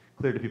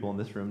 Clear to people in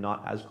this room,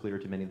 not as clear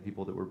to many of the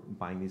people that were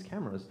buying these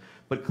cameras,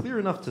 but clear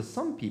enough to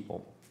some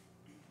people,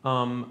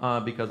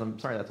 because I'm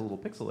sorry, that's a little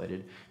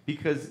pixelated,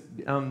 because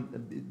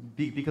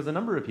a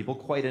number of people,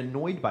 quite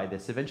annoyed by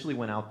this, eventually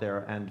went out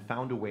there and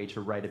found a way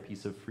to write a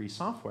piece of free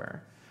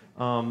software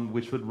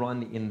which would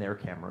run in their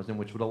cameras, and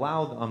which would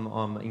allow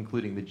them,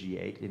 including the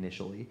G8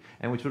 initially,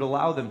 and which would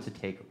allow them to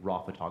take raw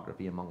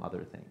photography, among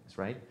other things,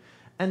 right?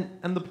 And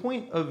the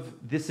point of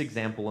this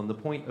example, and the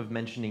point of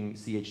mentioning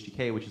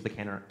CHDK, which is the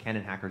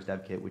Canon Hackers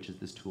Dev Kit, which is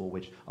this tool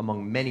which,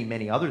 among many,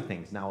 many other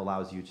things, now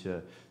allows you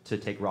to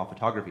take raw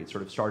photography. It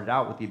sort of started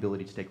out with the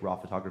ability to take raw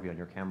photography on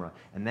your camera,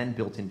 and then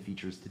built in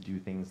features to do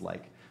things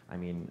like, I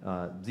mean,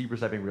 zebra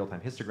striping,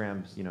 real-time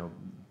histograms, you know,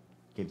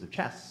 games of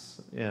chess,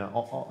 you know,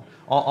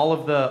 all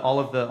of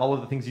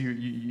the things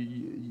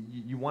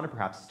you want to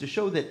perhaps to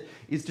show the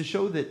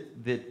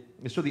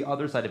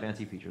other side of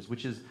anti-features,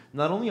 which is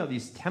not only are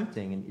these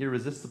tempting and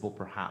irresistible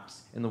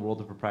perhaps in the world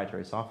of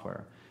proprietary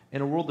software,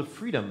 in a world of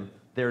freedom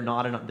they're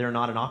not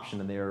an option,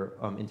 and they're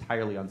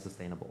entirely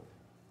unsustainable.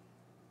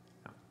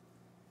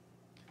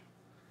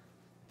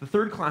 The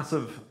third class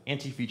of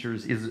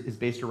anti-features is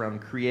based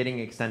around creating,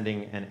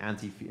 extending,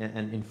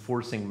 and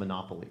enforcing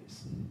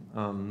monopolies.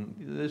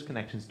 There's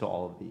connections to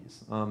all of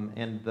these.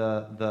 And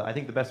I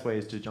think the best way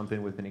is to jump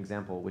in with an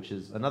example, which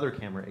is another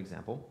camera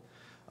example,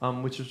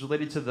 which is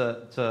related to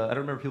I don't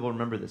remember if people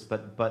remember this,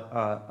 but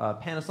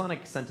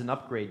Panasonic sent an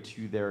upgrade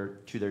to their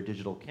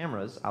digital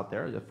cameras out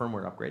there, a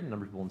firmware upgrade. A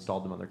number of people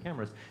installed them on their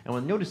cameras. And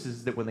what notices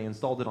is that when they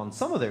installed it on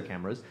some of their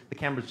cameras, the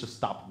cameras just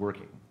stopped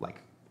working, like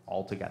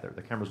altogether.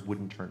 The cameras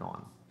wouldn't turn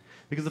on.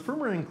 Because the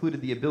firmware included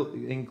the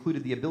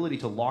ability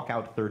to lock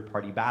out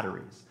third-party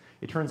batteries.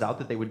 It turns out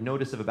that they would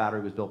notice if a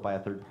battery was built by a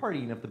third party,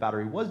 and if the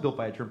battery was built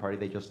by a third party,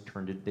 they just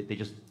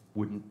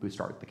wouldn't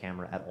start the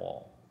camera at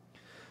all.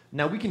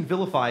 Now we can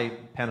vilify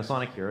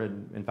Panasonic here,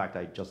 and in fact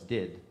I just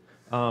did,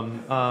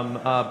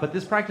 But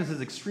this practice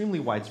is extremely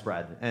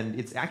widespread, and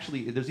it's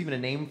actually, there's even a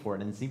name for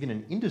it, and it's even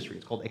an industry.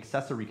 It's called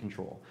accessory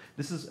control.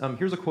 This is,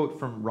 here's a quote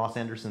from Ross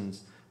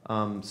Anderson's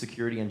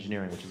Security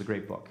Engineering, which is a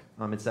great book.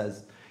 It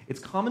says, "It's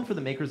common for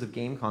the makers of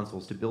game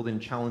consoles to build in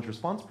challenge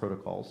response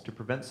protocols to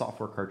prevent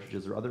software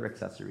cartridges or other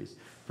accessories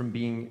from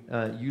being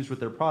used with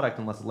their product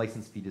unless a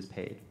license fee is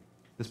paid.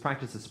 This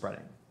practice is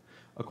spreading.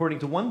 According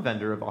to one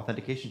vendor of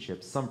authentication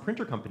chips, some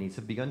printer companies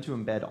have begun to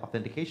embed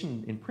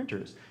authentication in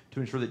printers to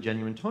ensure that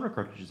genuine toner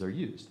cartridges are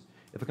used.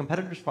 If a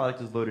competitor's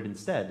product is loaded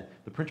instead,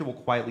 the printer will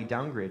quietly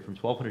downgrade from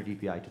 1200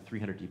 DPI to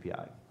 300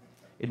 DPI.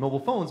 In mobile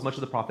phones, much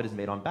of the profit is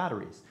made on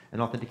batteries, and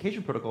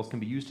authentication protocols can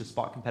be used to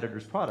spot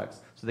competitors'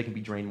 products so they can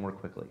be drained more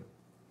quickly.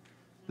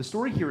 The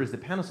story here is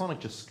that Panasonic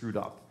just screwed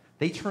up.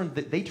 They turned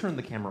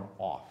the camera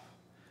off.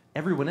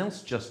 Everyone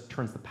else just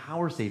turns the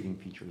power-saving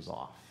features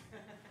off.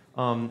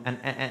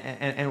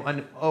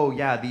 Oh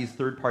yeah, these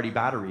third-party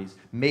batteries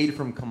made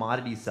from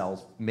commodity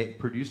cells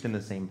produced in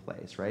the same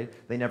place, right?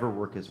 They never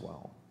work as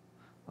well.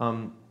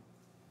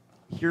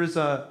 Here's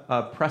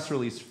a press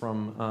release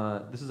from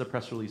this is a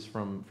press release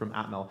from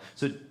Atmel.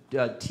 So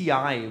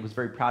TI was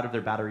very proud of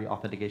their battery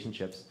authentication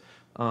chips,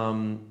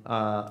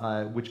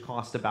 which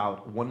cost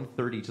about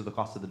 1/30 to the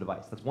cost of the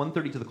device. That's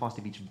 1/30 to the cost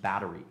of each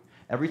battery.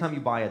 Every time you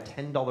buy a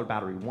 $10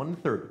 battery,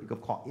 1/3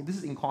 of cost, this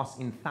is in costs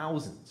in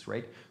thousands,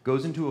 right?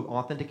 Goes into an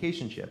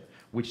authentication chip,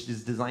 which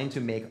is designed to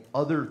make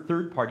other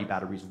third-party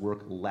batteries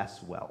work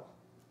less well.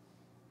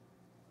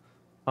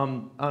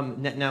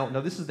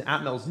 Now this is the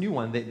Atmel's new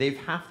one. They've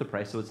halved the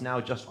price, so it's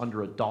now just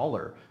under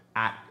 $1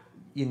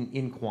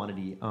 in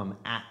quantity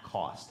at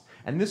cost.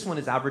 And this one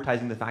is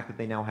advertising the fact that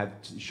they now have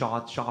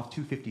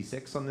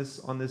SHA-256 on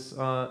this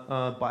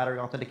battery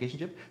authentication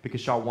chip because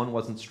SHA-1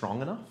 wasn't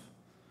strong enough.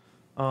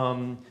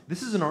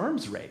 This is an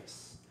arms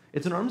race.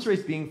 It's an arms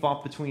race being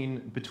fought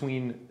between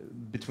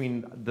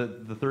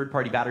the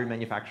third-party battery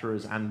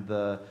manufacturers and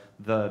the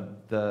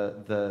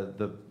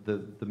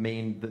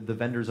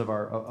vendors of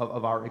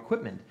our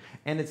equipment,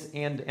 and the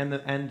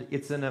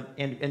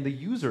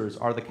users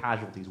are the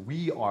casualties.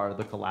 We are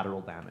the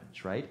collateral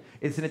damage, right?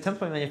 It's an attempt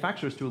by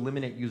manufacturers to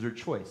eliminate user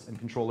choice and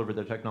control over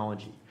their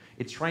technology.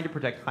 It's trying to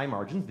protect high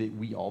margins that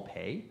we all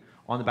pay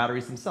on the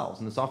batteries themselves,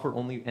 and the software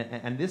only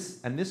and this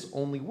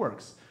only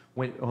works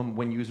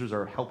when users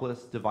are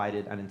helpless,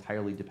 divided, and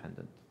entirely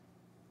dependent.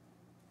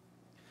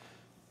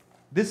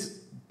 This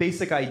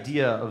basic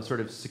idea of sort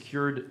of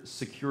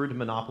secured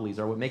monopolies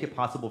are what make it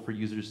possible for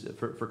users,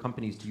 for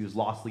companies to use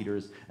loss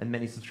leaders and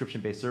many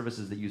subscription-based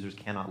services that users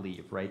cannot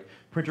leave, right?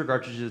 Printer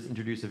cartridges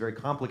introduce a very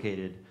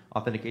complicated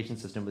authentication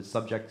system that's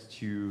subject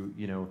to,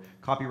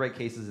 copyright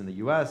cases in the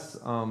US,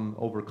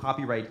 over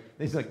copyright,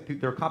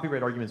 there are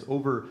copyright arguments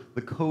over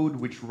the code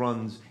which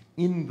runs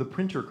in the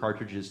printer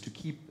cartridges to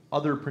keep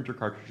other printer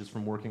cartridges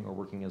from working or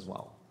working as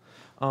well.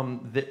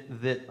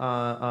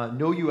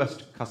 No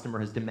U.S. customer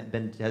has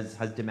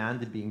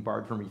demanded being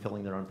barred from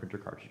refilling their own printer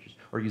cartridges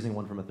or using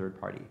one from a third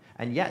party.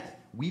 And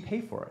yet, we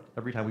pay for it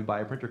every time we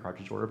buy a printer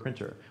cartridge or a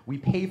printer. We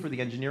pay for the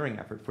engineering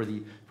effort, for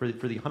the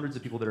hundreds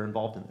of people that are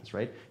involved in this,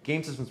 right?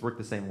 Game systems work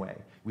the same way.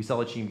 We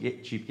sell a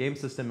cheap game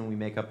system and we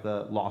make up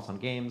the loss on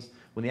games.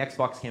 When the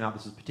Xbox came out,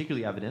 this was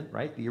particularly evident,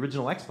 right? The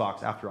original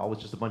Xbox, after all, was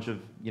just a bunch of,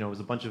 it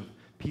was a bunch of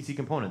PC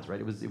components,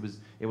 right?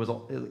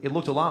 It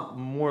looked a lot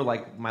more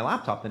like my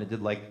laptop than it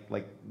did like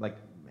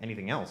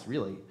anything else,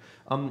 really.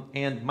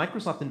 And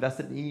Microsoft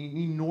invested an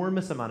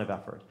enormous amount of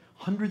effort,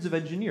 hundreds of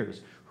engineers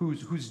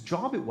whose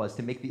job it was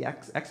to make the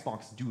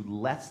Xbox do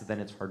less than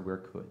its hardware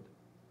could.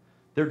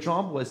 Their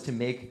job was to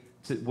make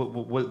the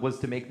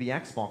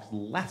Xbox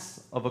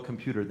less of a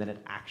computer than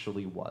it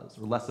actually was,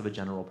 or less of a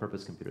general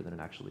purpose computer than it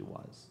actually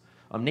was.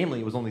 Namely,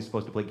 it was only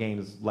supposed to play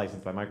games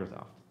licensed by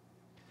Microsoft.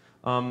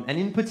 And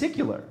in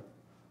particular,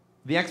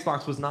 the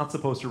Xbox was not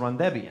supposed to run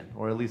Debian,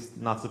 or at least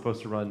not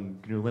supposed to run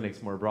GNU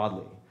Linux more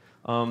broadly.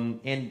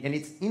 And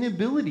its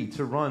inability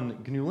to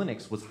run GNU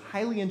Linux was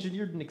highly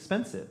engineered and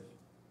expensive.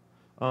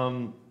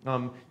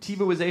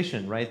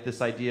 TiVoization, right? This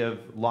idea of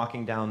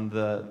locking down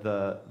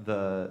the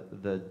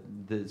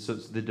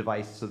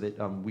device so that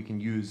we can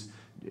use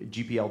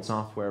GPL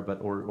software,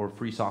 or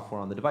free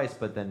software on the device,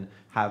 but then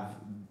have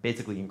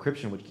basically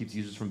encryption, which keeps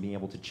users from being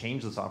able to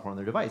change the software on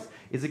their device,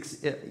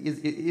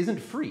 isn't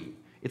free.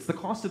 It's the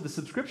cost of the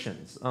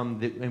subscriptions,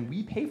 and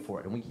we pay for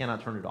it, and we cannot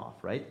turn it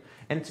off, right?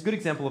 And it's a good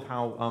example of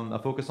how a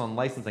focus on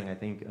licensing, I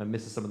think,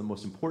 misses some of the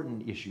most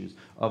important issues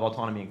of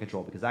autonomy and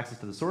control, because access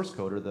to the source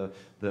code, or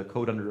the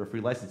code under a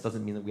free license,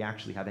 doesn't mean that we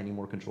actually have any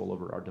more control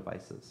over our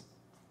devices.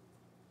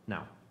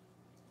 Now,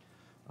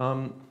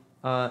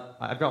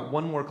 I've got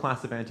one more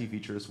class of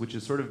anti-features, which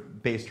is sort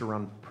of based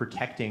around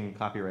protecting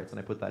copyrights, and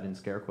I put that in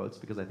scare quotes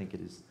because I think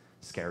it is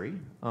scary.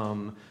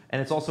 And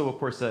it's also, of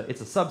course, it's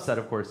a subset,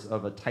 of course,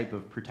 of a type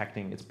of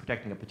protecting. It's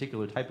protecting a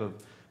particular type of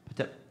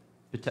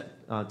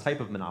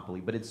monopoly,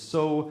 but it's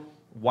so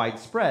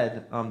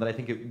widespread that I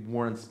think it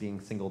warrants being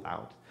singled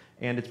out.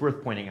 And it's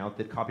worth pointing out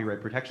that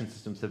copyright protection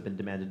systems have been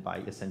demanded by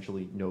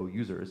essentially no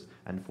users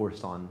and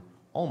forced on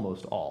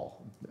almost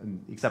all,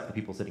 except the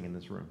people sitting in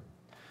this room.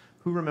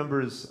 Who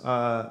remembers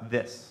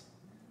this?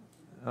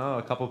 Oh,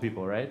 a couple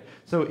people, right?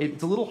 So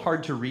it's a little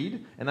hard to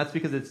read, and that's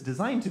because it's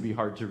designed to be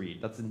hard to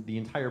read. That's the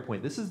entire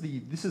point. This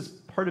is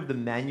part of the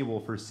manual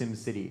for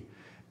SimCity.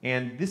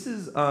 And this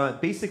is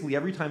basically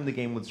every time the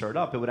game would start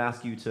up, it would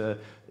ask you to,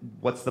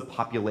 what's the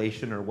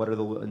population, or what are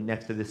the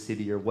next to this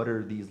city, or what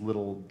are these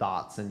little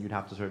dots, and you'd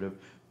have to sort of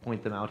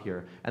point them out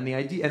here. And the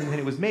idea, and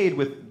it was made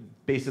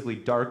with basically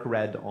dark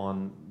red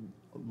on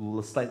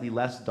slightly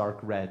less dark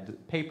red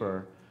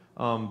paper,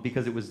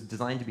 because it was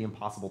designed to be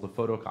impossible to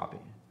photocopy.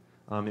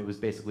 It was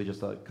basically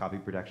just a copy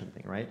protection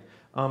thing, right?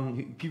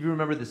 If you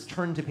remember this,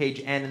 turn to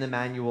page N in the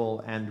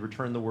manual and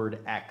return the word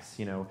X.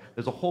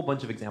 There's a whole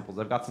bunch of examples.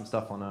 I've got some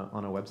stuff on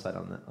a website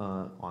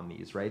on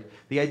these, right?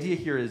 The idea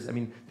here is,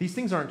 these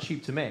things aren't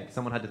cheap to make.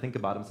 Someone had to think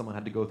about them. Someone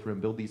had to go through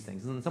and build these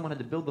things, and then someone had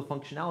to build the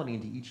functionality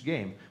into each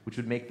game, which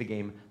would make the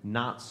game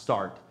not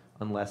start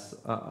unless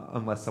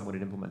someone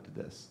had implemented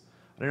this.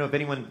 I don't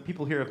know if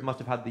people here must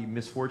have had the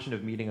misfortune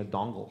of meeting a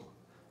dongle.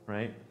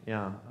 Right?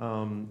 Yeah.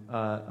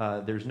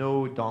 There's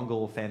no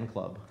dongle fan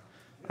club,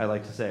 I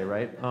like to say,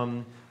 right?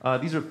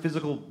 These are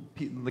physical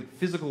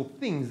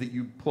things that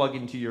you plug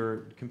into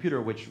your computer,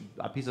 which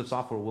a piece of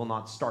software will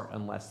not start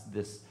unless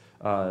this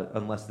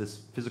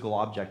physical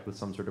object with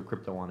some sort of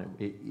crypto on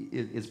it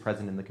is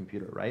present in the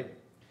computer, right?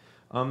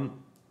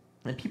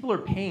 And people are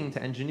paying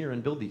to engineer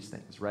and build these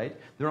things, right?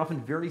 They're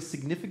often very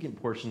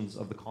significant portions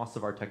of the cost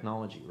of our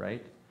technology,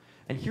 right?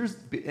 And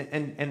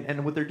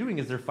what they're doing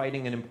is they're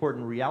fighting an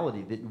important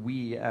reality that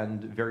we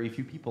and very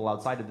few people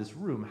outside of this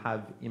room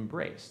have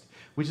embraced,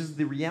 which is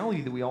the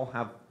reality that we all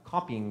have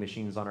copying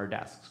machines on our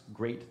desks.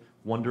 Great,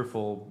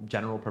 wonderful,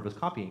 general-purpose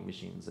copying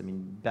machines.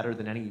 Better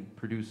than any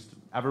produced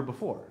ever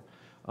before.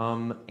 Or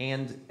on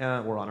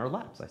our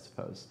laps, I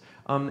suppose.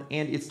 And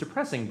it's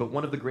depressing, but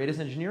one of the greatest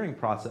engineering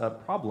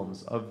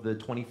problems of the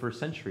 21st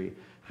century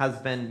has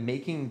been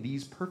making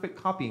these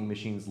perfect copying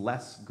machines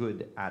less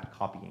good at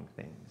copying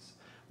things.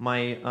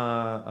 My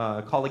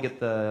colleague at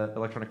the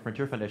Electronic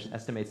Frontier Foundation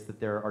estimates that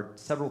there are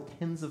several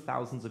tens of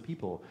thousands of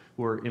people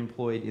who are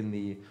employed in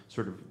the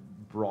sort of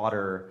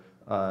broader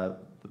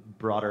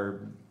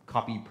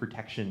copy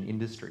protection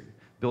industry,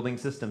 building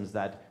systems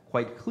that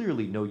quite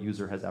clearly no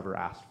user has ever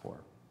asked for.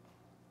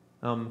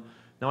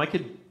 Now I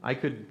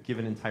could give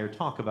an entire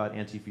talk about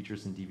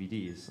anti-features and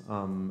DVDs,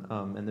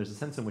 and there's a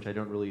sense in which I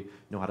don't really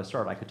know how to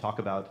start. I could talk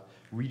about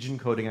region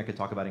coding, I could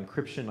talk about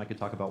encryption, I could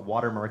talk about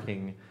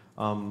watermarking,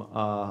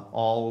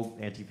 all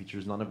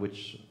anti-features, none of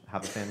which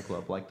have a fan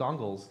club like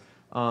dongles.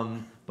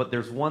 But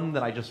there's one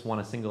that I just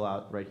want to single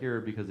out right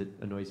here because it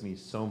annoys me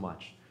so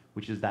much,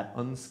 which is that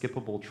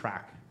unskippable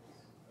track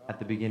at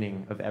the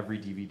beginning of every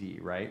DVD,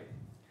 right?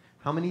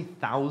 How many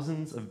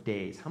thousands of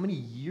days, how many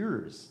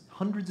years,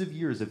 hundreds of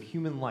years of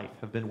human life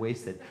have been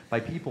wasted by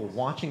people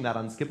watching that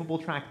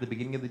unskippable track at the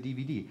beginning of the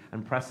DVD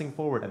and pressing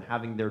forward and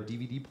having their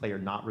DVD player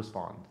not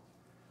respond?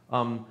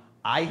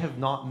 I have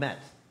not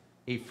met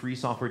a free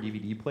software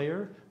DVD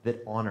player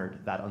that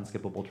honored that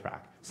unskippable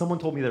track. Someone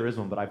told me there is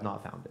one, but I've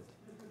not found it.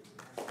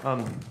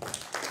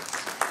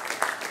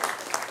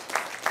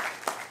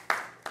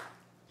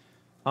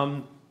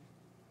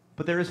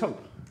 But there is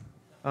hope.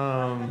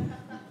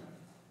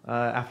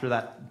 After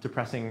that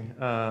depressing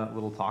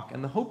little talk.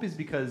 And the hope is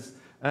because,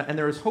 and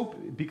there is hope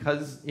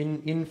because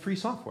in free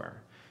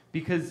software.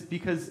 Because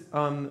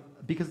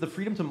the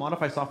freedom to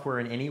modify software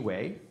in any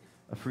way,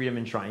 a freedom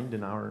enshrined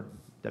in our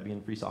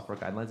Debian free software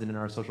guidelines and in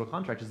our social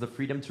contract, is the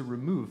freedom to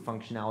remove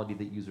functionality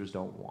that users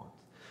don't want.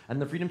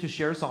 And the freedom to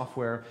share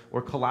software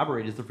or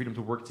collaborate is the freedom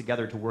to work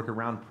together to work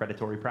around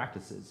predatory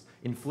practices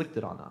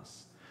inflicted on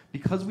us.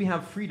 Because we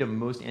have freedom,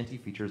 most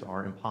anti-features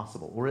are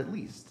impossible, or at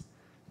least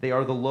they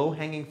are the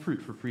low-hanging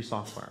fruit for free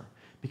software.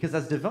 Because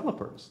as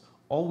developers,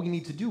 all we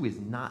need to do is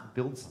not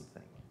build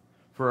something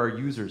for our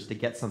users to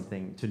get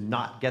something, to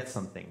not get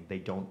something they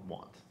don't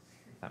want.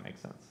 If that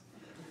makes sense.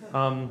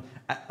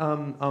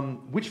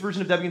 Which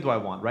version of Debian do I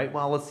want, right?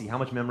 Well, let's see. How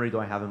much memory do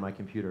I have in my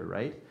computer,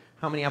 right?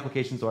 How many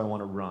applications do I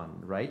want to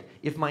run, right?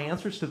 If my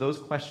answers to those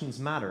questions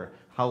matter,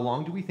 how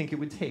long do we think it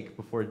would take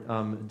before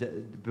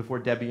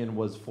Debian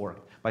was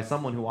forked by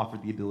someone who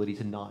offered the ability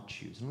to not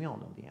choose? And we all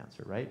know the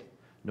answer, right?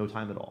 No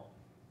time at all.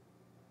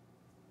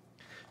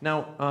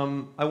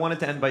 Now, I wanted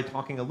to end by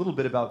talking a little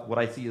bit about what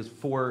I see as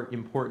 4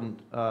 important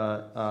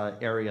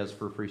areas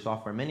for free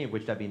software, many of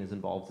which Debian is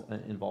involved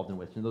in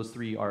with. And those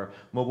 3 are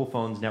mobile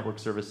phones, network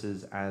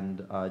services, and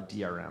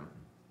DRM.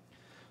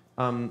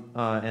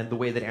 And the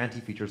way that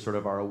anti-features sort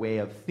of are a way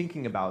of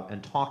thinking about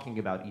and talking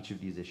about each of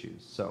these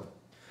issues. So,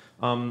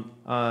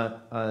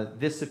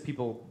 this, if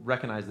people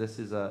recognize this,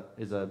 is a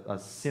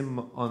SIM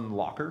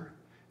unlocker.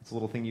 It's a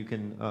little thing you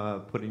can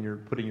put in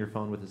your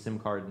phone with a SIM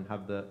card and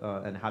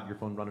have your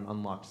phone run an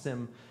unlocked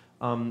SIM.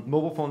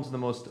 Mobile phones are the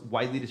most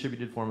widely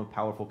distributed form of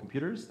powerful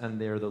computers,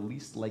 and they are the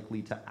least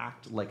likely to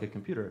act like a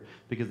computer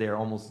because they are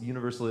almost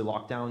universally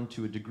locked down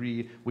to a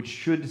degree which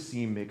should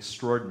seem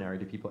extraordinary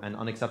to people and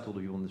unacceptable to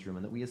people in this room,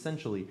 and that we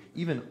essentially,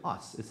 even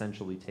us,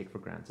 essentially take for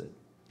granted.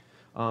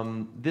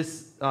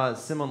 This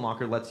SIM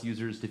unlocker lets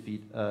users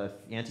defeat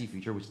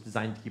Anti-feature, which is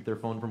designed to keep their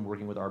phone from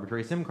working with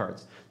arbitrary SIM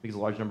cards. Because a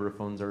large number of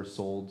phones are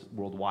sold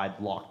worldwide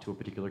locked to a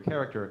particular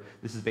character,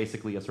 this is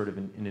basically a sort of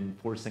an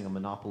enforcing a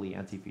monopoly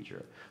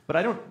Anti-feature. But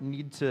I don't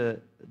need to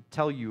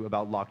tell you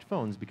about locked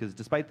phones, because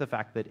despite the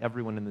fact that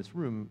everyone in this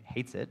room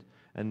hates it,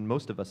 and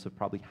most of us have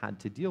probably had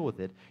to deal with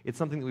it, it's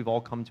something that we've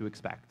all come to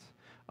expect.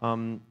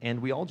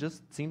 And we all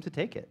just seem to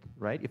take it,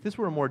 right? If this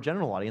were a more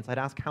general audience, I'd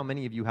ask how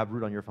many of you have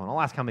root on your phone.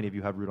 I'll ask how many of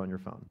you have root on your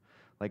phone.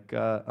 Like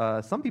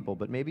some people,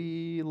 but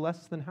maybe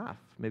less than half,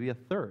 maybe a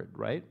third,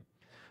 right?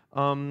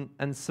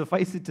 And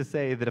suffice it to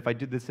say that if I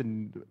did this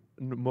in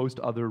most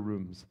other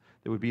rooms,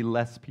 there would be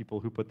less people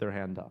who put their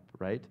hand up,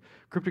 right?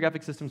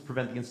 Cryptographic systems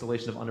prevent the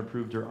installation of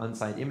unapproved or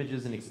unsigned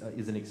images and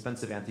is an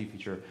expensive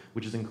anti-feature,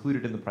 which is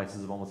included in the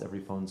prices of almost every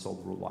phone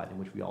sold worldwide, in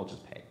which we all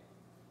just pay.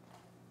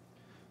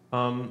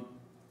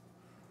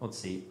 Let's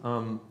see.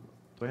 Do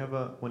I have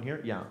one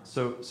here? Yeah.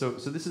 So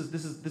this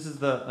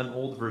is an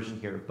old version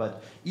here,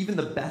 but even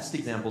the best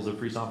examples of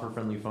free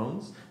software-friendly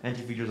phones,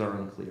 anti-features are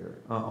unclear,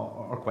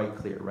 are quite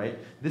clear, right?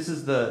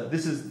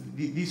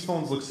 These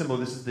phones look similar.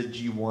 This is the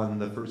G1,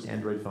 the first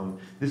Android phone.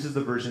 This is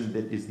the version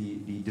that is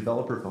the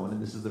developer phone,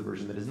 and this is the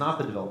version that is not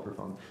the developer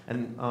phone.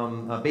 And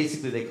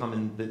basically, they come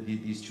in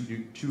these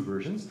two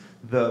versions.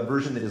 The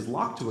version that is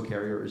locked to a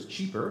carrier is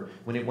cheaper.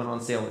 When it went on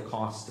sale, it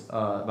cost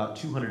about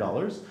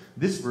 $200.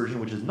 This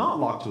version, which is not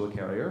locked to a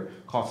carrier,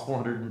 costs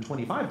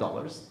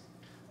 $425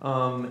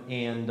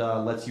 and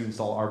lets you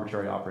install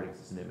arbitrary operating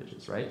system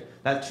images, right?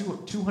 That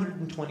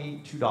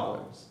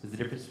 $222 is the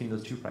difference between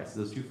those two prices,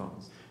 those two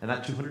phones. And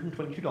that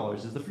 $222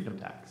 is the freedom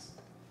tax.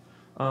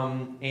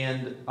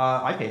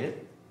 I paid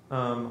it.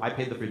 I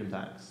paid the freedom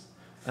tax.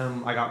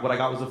 What I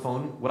got was a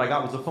phone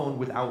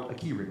without a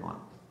keyring on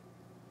it.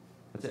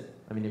 That's it.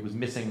 I mean, it was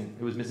missing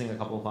a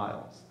couple of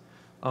files.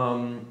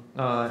 And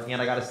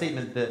I got a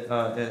statement that,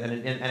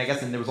 and I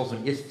guess there was also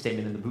an if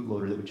statement in the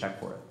bootloader that would check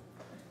for it.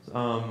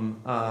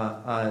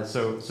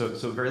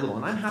 So very little,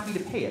 and I'm happy to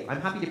pay it. I'm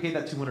happy to pay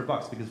that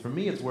 $200 because for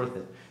me it's worth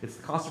it. It's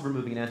the cost of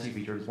removing an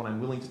anti-feature is what I'm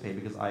willing to pay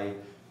because I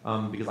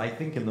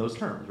think in those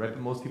terms, right?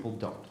 But most people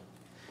don't.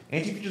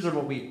 Anti-features are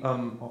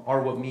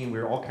what mean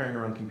we're all carrying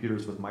around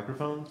computers with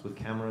microphones, with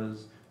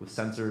cameras, with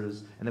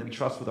sensors, and that we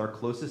trust with our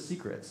closest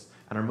secrets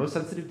and our most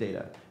sensitive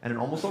data. And in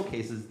almost all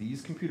cases,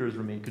 these computers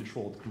remain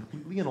controlled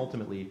completely and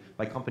ultimately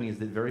by companies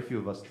that very few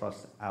of us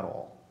trust at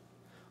all.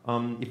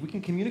 If we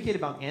can communicate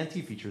about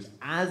anti-features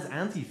as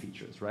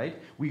anti-features, right,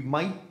 we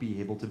might be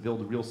able to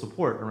build real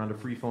support around a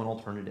free phone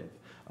alternative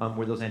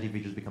where those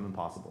anti-features become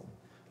impossible.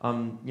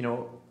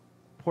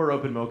 Poor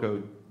Open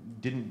Mako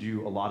didn't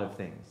do a lot of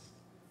things,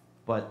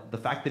 but the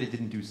fact that it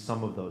didn't do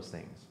some of those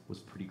things was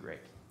pretty great.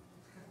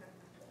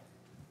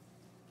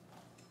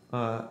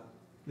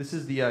 This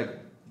is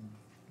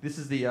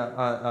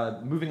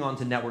moving on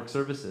to network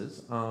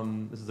services.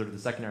 This is sort of the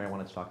second area I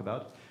wanted to talk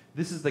about.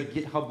 This is the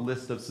GitHub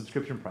list of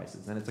subscription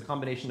prices, and it's a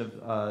combination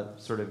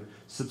of sort of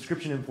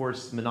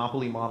subscription-enforced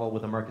monopoly model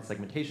with a market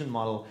segmentation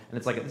model,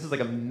 and this is like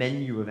a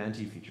menu of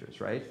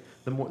anti-features, right?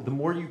 The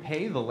more you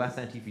pay, the less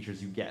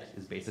anti-features you get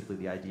is basically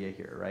the idea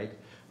here, right?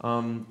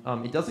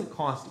 It doesn't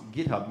cost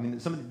GitHub. I mean,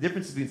 some of the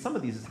difference between some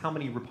of these is how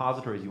many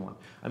repositories you want.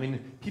 I mean,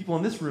 people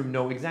in this room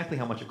know exactly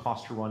how much it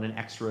costs to run an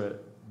extra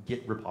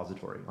Git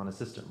repository on a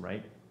system,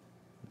 right?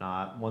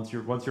 Not once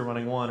you're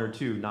running one or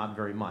two, not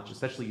very much,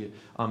 especially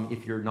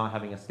if you're not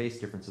having a space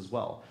difference as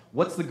well.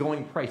 What's the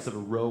going price of a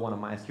row on a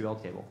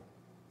MySQL table?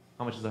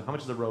 How much does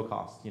a row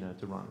cost,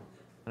 to run?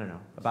 I don't know,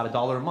 about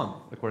 $1 a month,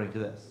 according to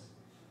this.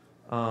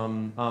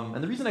 And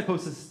the reason I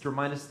post this is to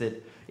remind us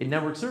that in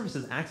network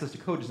services, access to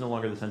code is no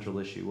longer the central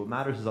issue. What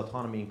matters is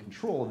autonomy and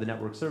control of the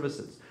network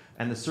services,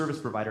 and the service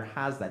provider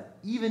has that,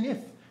 even if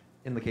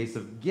in the case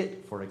of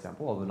Git, for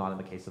example, although not in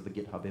the case of the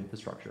GitHub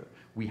infrastructure,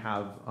 we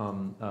have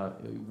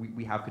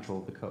control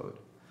of the code.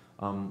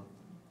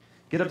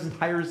 GitHub's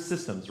entire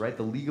systems, right,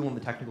 the legal and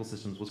the technical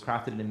systems, was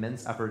crafted in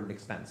immense effort and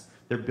expense.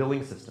 Their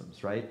billing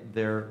systems, right,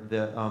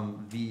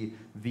 the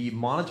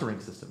monitoring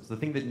systems, the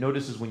thing that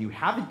notices when you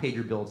haven't paid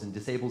your bills and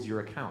disables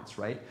your accounts,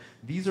 right?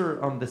 These are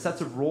the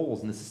sets of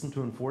roles and the system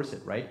to enforce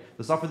it, right?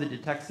 The software that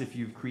detects if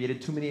you've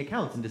created too many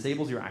accounts and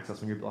disables your access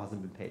when your bill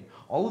hasn't been paid.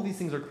 All of these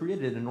things are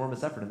created in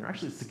enormous effort, and they're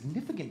actually a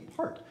significant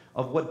part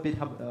of what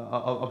GitHub,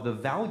 of the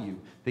value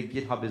that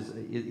GitHub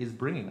is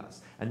bringing us,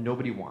 and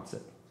nobody wants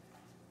it.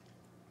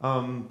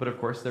 But of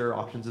course, there are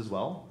options as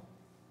well.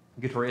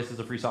 Auditorium is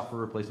a free software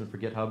replacement for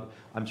GitHub.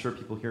 I'm sure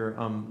people here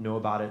know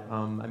about it.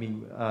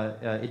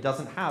 It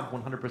doesn't have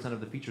 100% of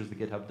the features that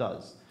GitHub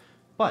does,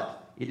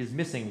 but it is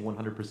missing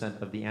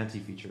 100% of the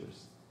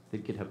anti-features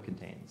that GitHub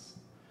contains.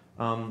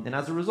 And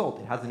as a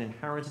result, it has an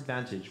inherent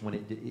advantage when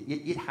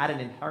it had an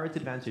inherent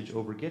advantage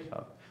over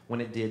GitHub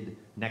when it did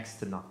next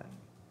to nothing.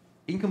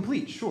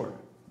 Incomplete, sure,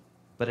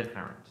 but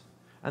inherent.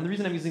 And the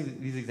reason I'm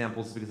using these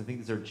examples is because I think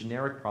these are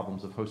generic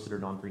problems of hosted or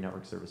non-free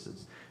network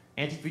services.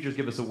 Anti-features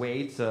give us a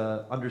way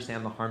to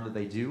understand the harm that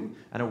they do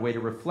and a way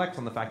to reflect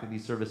on the fact that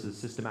these services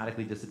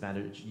systematically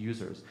disadvantage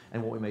users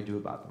and what we may do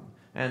about them.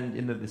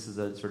 And this is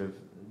a sort of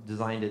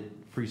designed at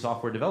free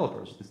software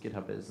developers. This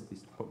GitHub is, at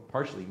least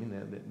partially. I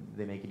mean,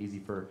 they make it easy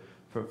for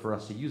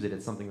us to use it.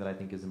 It's something that I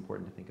think is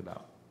important to think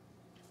about.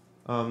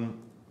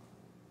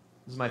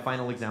 This is my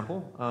final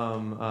example.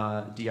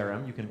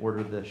 DRM, you can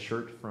order the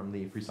shirt from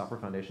the Free Software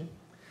Foundation.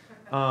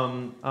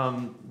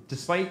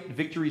 Despite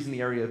victories in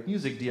the area of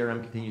music,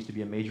 DRM continues to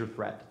be a major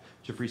threat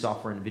to free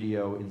software and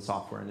video in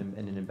software and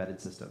in embedded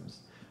systems.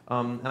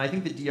 And I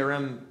think that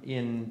DRM,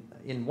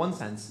 in one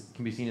sense,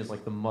 can be seen as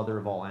like the mother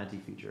of all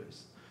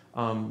anti-features.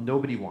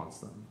 Nobody wants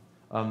them.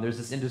 There's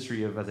this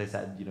industry of, as I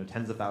said,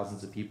 tens of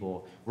thousands of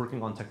people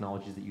working on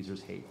technologies that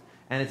users hate.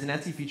 And it's an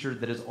anti-feature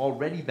that has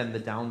already been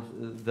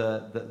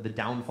the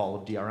downfall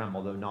of DRM,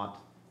 although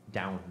not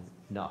down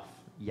enough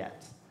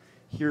yet.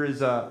 Here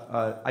is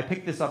I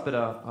picked this up at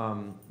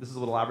this is a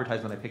little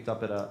advertisement I picked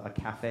up at a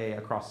cafe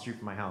across the street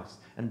from my house.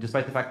 And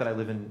despite the fact that I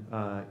live in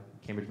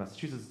Cambridge,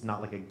 Massachusetts, it's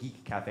not like a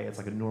geek cafe. It's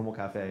like a normal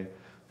cafe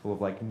full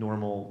of like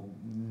normal,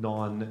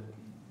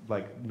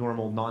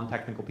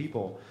 non-technical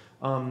people.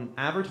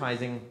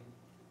 Advertising.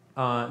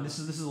 This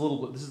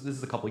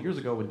is a couple years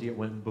ago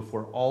when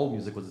before all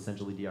music was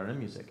essentially DRM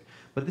music.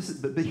 But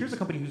here's a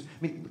company who's,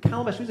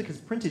 Calabash Music has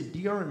printed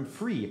DRM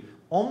free,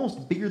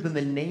 almost bigger than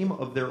the name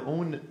of their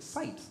own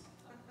site.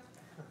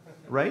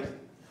 Right?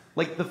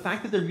 Like the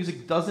fact that their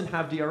music doesn't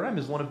have DRM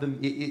is one of them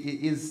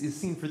is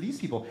seen for these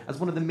people as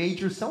one of the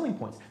major selling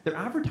points. They're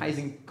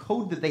advertising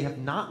code that they have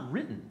not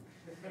written.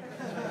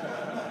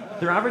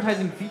 They're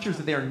advertising features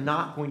that they are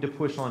not going to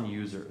push on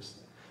users.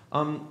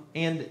 And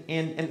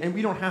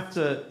we don't have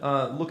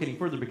to look any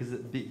further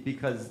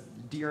because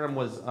DRM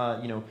was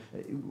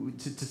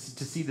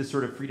to see this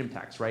sort of freedom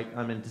tax, right?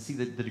 And to see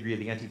the degree of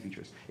the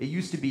anti-features. It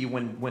used to be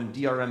when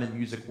DRM in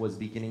music was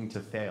beginning to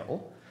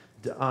fail.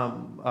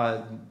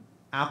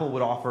 Apple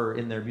would offer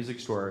in their music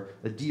store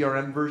the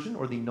DRM version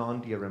or the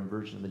non-DRM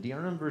version. And the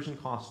DRM version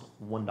cost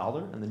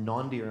 $1, and the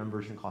non-DRM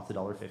version cost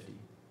 $1.50.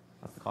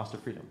 That's the cost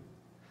of freedom.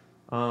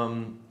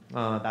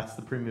 That's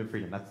the premium of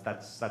freedom.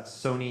 That's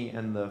Sony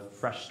and the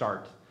Fresh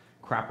Start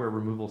crapware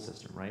removal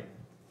system, right?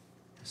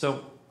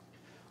 So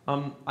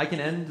I can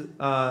end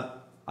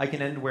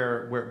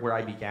where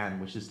I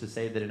began, which is to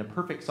say that in a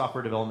perfect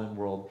software development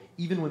world,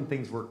 even when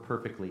things work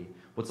perfectly,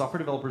 what software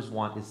developers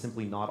want is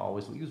simply not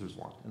always what users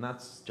want, and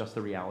that's just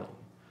the reality.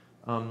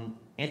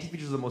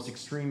 Antifeatures is the most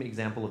extreme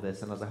example of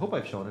this, and as I hope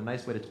I've shown, a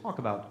nice way to talk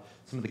about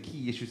some of the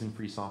key issues in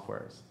free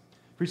softwares.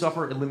 Free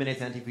software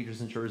eliminates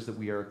anti-features, ensures that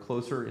we are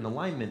closer in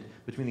alignment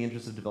between the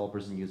interests of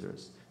developers and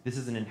users. This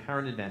is an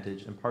inherent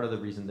advantage and part of the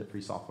reason that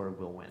free software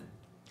will win.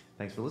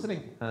 Thanks for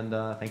listening, and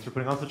thanks for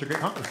putting on such a great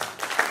conference.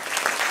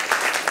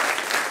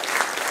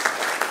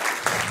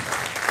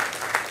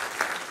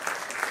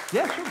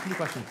 Yeah, sure, any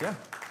questions, yeah.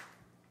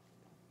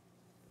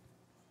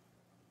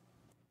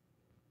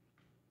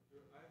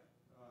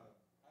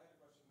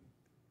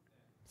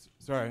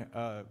 Sorry.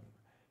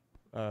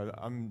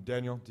 I'm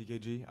Daniel,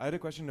 DKG. I had a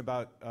question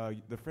about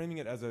the framing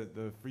it as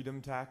the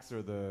freedom tax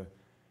or the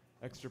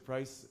extra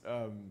price.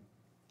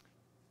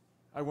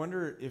 I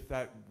wonder if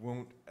that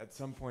won't at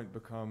some point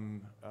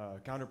become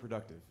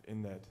counterproductive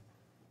in that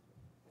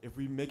if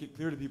we make it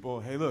clear to people,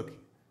 hey, look,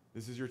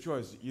 this is your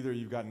choice. Either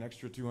you've got an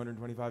extra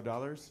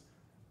 $225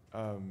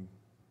 and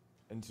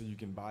so you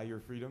can buy your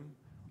freedom,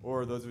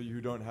 or those of you who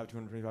don't have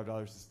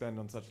 $225 to spend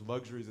on such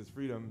luxuries as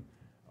freedom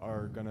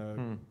are going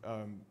to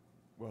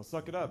well,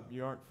 suck it up.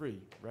 You aren't free,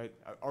 right?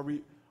 Are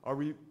we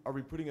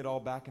putting it all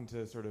back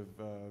into sort of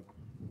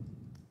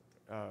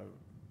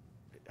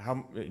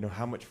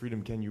how much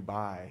freedom can you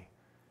buy?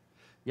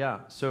 Yeah.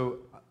 So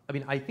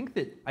I think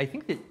that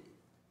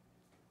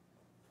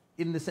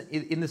in the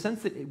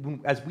sense that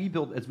as we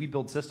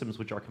build systems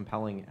which are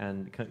compelling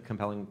and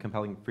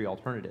compelling free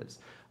alternatives,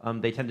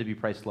 they tend to be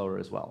priced lower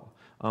as well.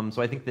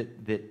 So I think that.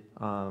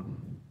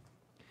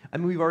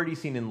 We've already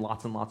seen in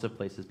lots and lots of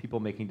places people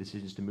making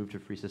decisions to move to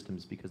free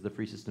systems because the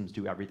free systems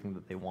do everything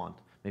that they want,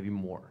 maybe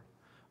more,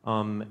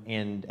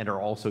 and are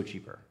also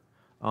cheaper.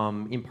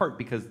 In part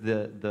because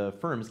the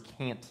firms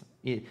can't,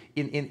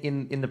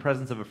 in the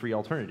presence of a free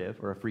alternative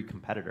or a free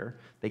competitor,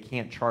 they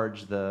can't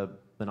charge the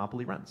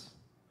monopoly rents.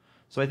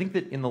 So I think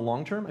that in the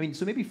long term,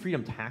 so maybe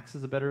freedom tax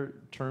is a better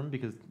term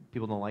because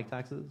people don't like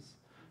taxes.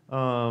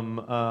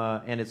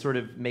 And it sort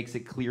of makes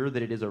it clear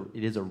that it is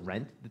a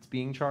rent that's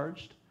being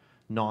charged.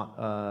 Not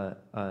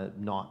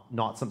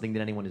something that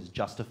anyone is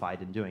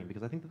justified in doing,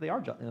 because I think that they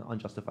are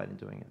unjustified in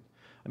doing it.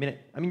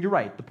 You're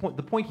right.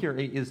 The point here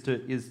is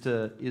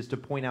to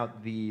point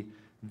out the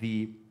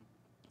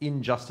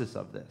injustice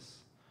of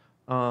this,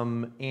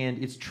 and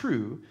it's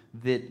true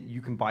that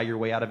you can buy your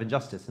way out of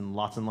injustice in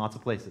lots and lots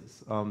of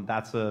places.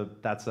 That's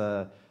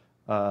a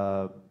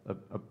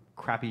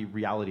crappy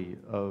reality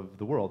of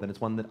the world, and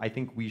it's one that I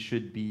think we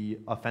should be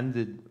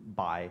offended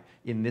by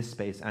in this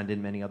space and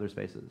in many other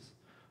spaces.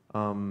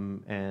 I'll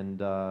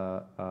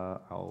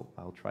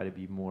try to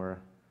be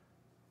more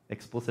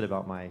explicit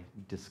about my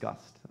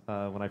disgust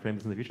when I frame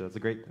this in the future. That's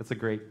a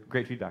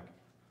great feedback.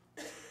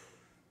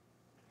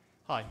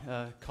 Hi,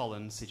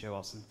 Colin, CJ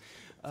Wilson.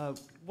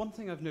 One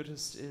thing I've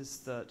noticed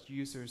is that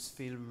users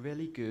feel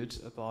really good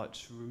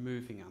about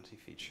removing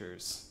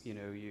anti-features. You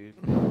know,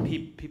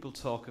 people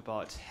talk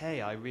about,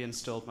 hey, I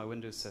reinstalled my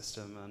Windows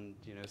system and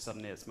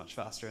suddenly it's much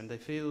faster, and they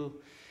feel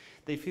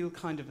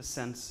kind of a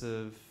sense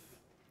of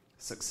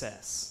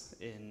success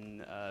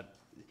in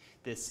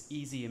this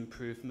easy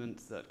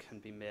improvement that can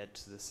be made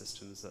to the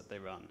systems that they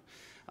run.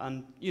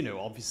 And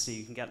obviously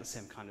you can get the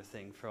same kind of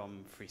thing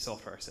from free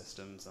software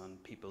systems,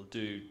 and people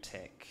do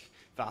take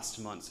vast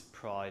amounts of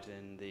pride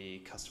in the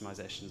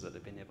customizations that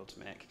they've been able to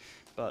make.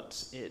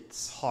 But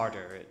it's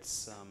harder.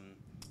 It's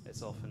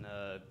often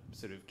a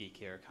sort of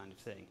geekier kind of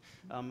thing.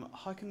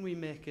 How can we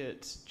make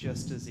it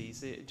just as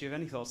easy? Do you have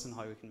any thoughts on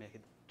how we can make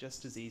it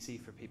just as easy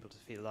for people to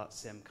feel that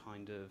same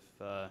kind of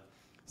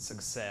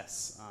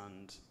success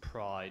and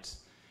pride,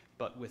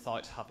 but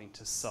without having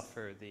to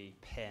suffer the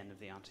pain of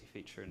the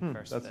anti-feature in the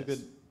first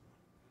place?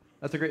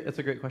 That's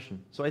a great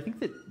question. So I think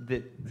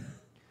that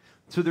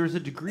so there's a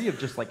degree of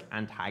just like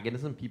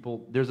antagonism.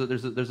 People, there's a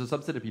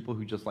subset of people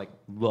who just like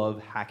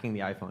love hacking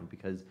the iPhone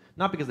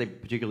not because they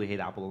particularly hate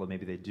Apple, although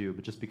maybe they do,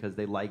 but just because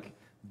they like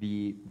for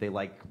the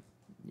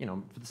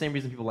same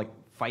reason people like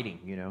fighting.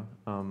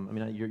 I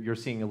mean, you're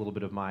seeing a little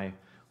bit of my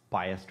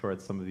bias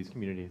towards some of these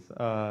communities,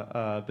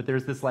 but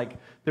there's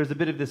a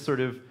bit of this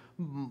sort of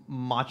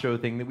macho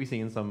thing that we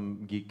see in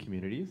some geek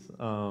communities.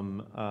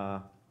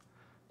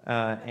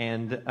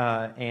 And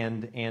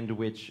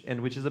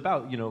which is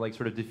about like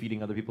sort of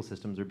defeating other people's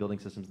systems or building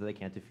systems that they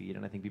can't defeat,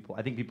 and I think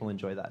people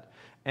enjoy that.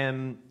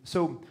 And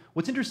so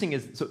what's interesting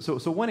is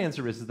so one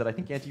answer is that I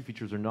think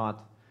anti-features are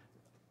not.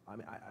 I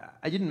mean,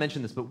 I didn't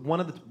mention this, but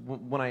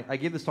when I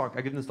gave this talk,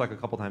 I've given this talk a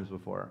couple times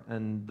before,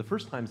 and the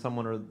first time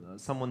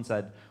someone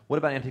said, "What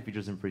about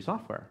anti-features in free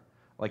software?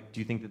 Like,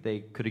 do you think that they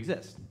could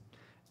exist?"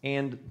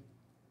 And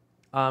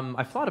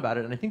I've thought about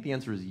it, and I think the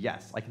answer is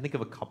yes. I can think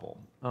of a couple.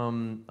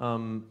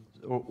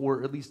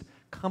 Or at least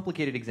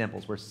complicated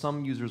examples where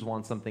some users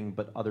want something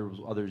but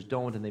others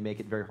don't, and they make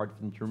it very hard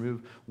for them to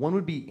remove. One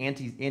would be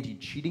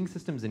anti-cheating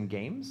systems in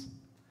games,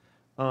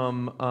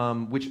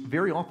 which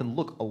very often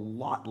look a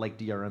lot like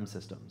DRM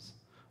systems.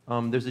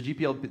 There's a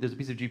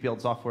piece of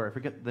GPL software, I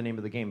forget the name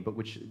of the game, but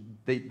which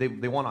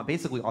they want to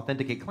basically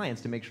authenticate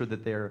clients to make sure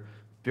that they're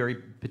very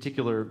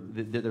particular.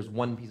 There's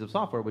one piece of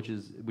software which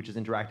is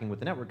interacting with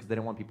the network, because they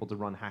don't want people to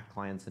run hacked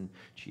clients and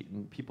cheat,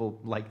 and people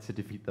like to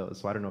defeat those.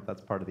 So I don't know if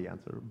that's part of the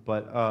answer,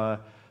 but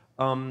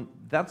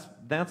that's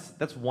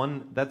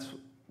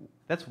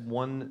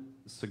one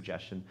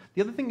suggestion.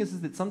 The other thing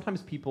is that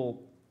sometimes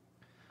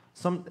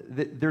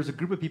there's a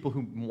group of people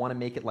who want to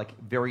make it like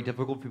very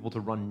difficult for people to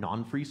run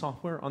non-free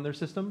software on their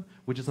system,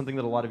 which is something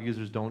that a lot of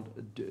users don't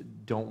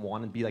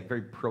want, and be like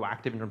very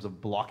proactive in terms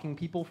of blocking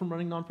people from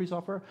running non-free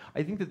software.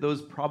 I think that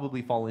those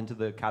probably fall into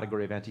the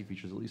category of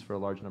anti-features, at least for a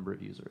large number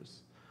of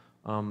users.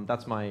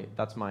 That's my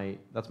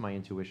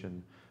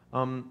intuition.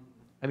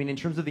 I mean, in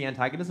terms of the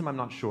antagonism, I'm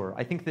not sure.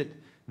 I think that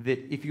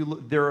if you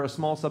look, there are a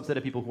small subset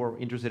of people who are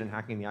interested in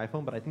hacking the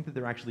iPhone, but I think that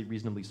they're actually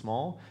reasonably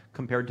small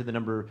compared to the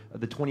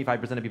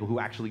 25% of people who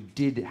actually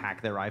did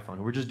hack their iPhone,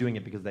 who were just doing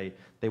it because they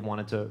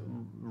wanted to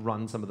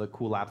run some of the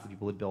cool apps that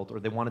people had built, or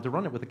they wanted to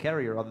run it with a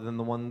carrier other than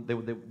the one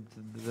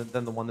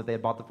that they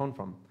had bought the phone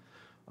from.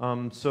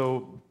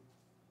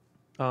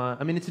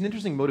 I mean, it's an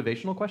interesting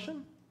motivational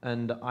question,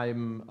 and I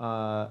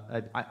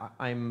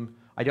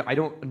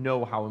don't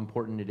know how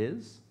important it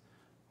is.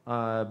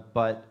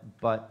 But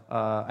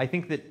I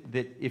think that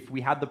if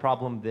we had the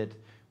problem that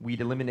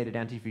we'd eliminated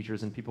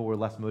anti-features and people were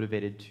less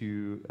motivated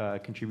to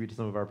contribute to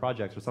some of our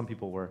projects, or some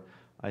people were,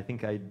 I think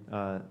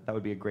that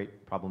would be a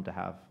great problem to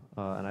have,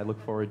 and I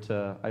look forward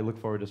to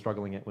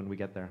struggling it when we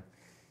get there.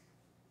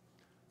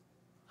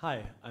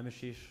 Hi, I'm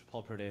Ashish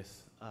Paul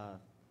Perdes.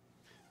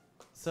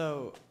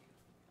 So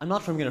I'm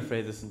not sure I'm going to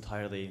phrase this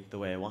entirely the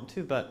way I want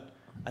to, but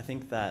I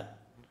think that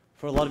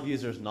for a lot of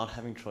users, not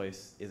having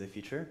choice is a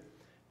feature.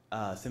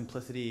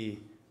 Simplicity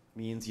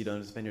means you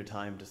don't spend your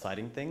time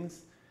deciding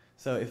things.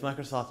 So if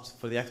Microsoft,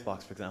 for the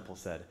Xbox, for example,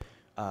 said,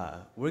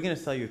 we're going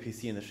to sell you a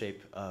PC in the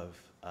shape of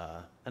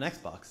an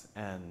Xbox,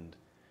 and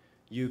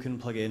you can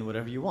plug in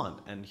whatever you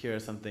want, and here are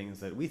some things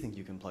that we think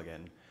you can plug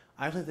in,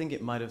 I actually think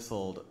it might have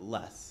sold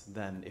less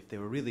than if they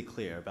were really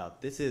clear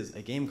about, this is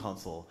a game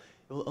console,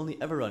 it will only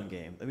ever run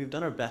games, and we've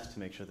done our best to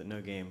make sure that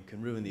no game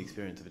can ruin the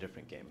experience of a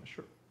different game.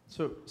 Sure.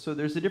 So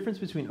there's a difference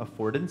between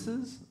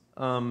affordances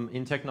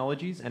in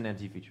technologies and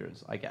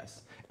anti-features, I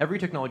guess. Every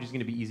technology is going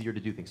to be easier to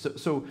do things.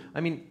 So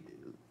I mean,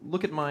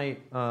 look at my,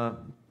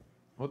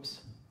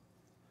 whoops.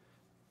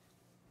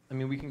 I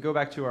mean, we can go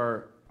back to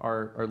our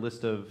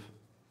list of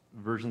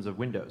versions of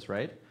Windows,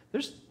 right?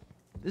 This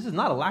is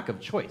not a lack of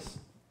choice,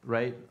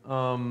 right?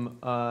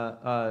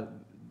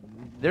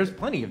 There's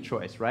plenty of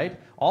choice, right?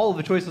 All of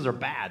the choices are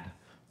bad.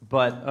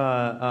 But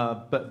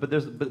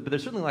there's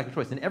certainly a lack of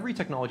choice, and every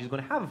technology is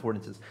going to have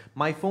affordances.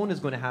 My phone is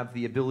going to have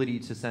the ability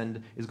to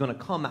is going to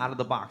come out of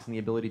the box and the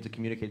ability to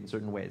communicate in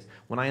certain ways.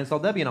 When I install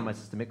Debian on my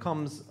system, it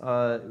comes,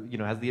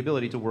 has the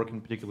ability to work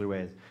in particular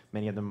ways.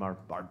 Many of them are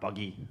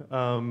buggy,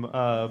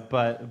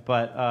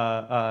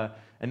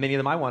 And many of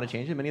them I want to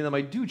change, and many of them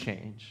I do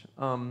change.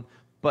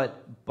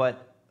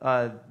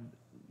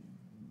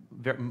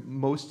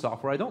 Most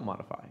software I don't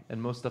modify,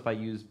 and most stuff I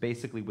use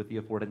basically with the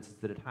affordances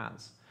that it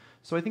has.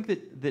 So I think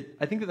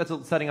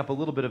that's setting up a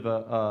little bit of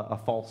a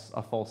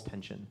false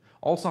tension.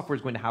 All software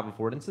is going to have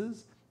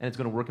affordances, and it's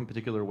going to work in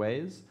particular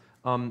ways.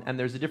 And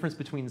there's a difference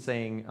between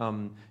saying,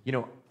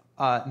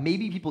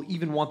 maybe people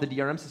even want the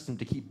DRM system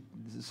to keep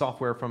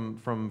software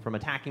from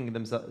attacking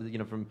themselves,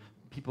 from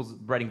people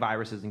writing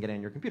viruses and getting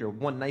on your computer.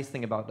 One nice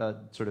thing about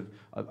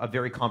a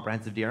very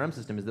comprehensive DRM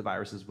system is that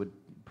viruses would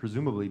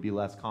presumably be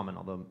less common,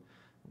 although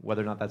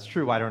whether or not that's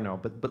true, I don't know.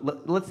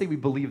 But let's say we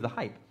believe the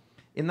hype.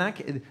 In that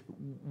case,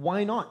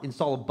 why not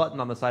install a button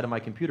on the side of my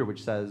computer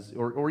which says,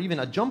 or even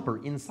a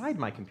jumper inside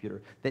my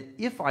computer, that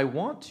if I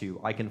want to,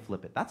 I can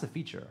flip it? That's a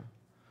feature.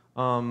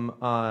 And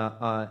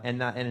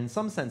in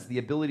some sense, the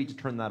ability to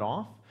turn that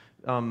off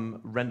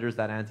renders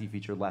that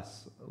anti-feature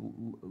less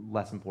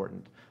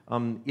important.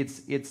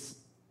 It's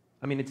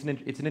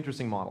an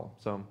interesting model.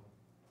 So, all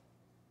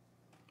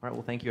right.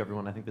 Well, thank you,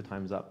 everyone. I think the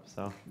time's up.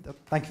 So,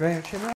 Thank you very much, Imran.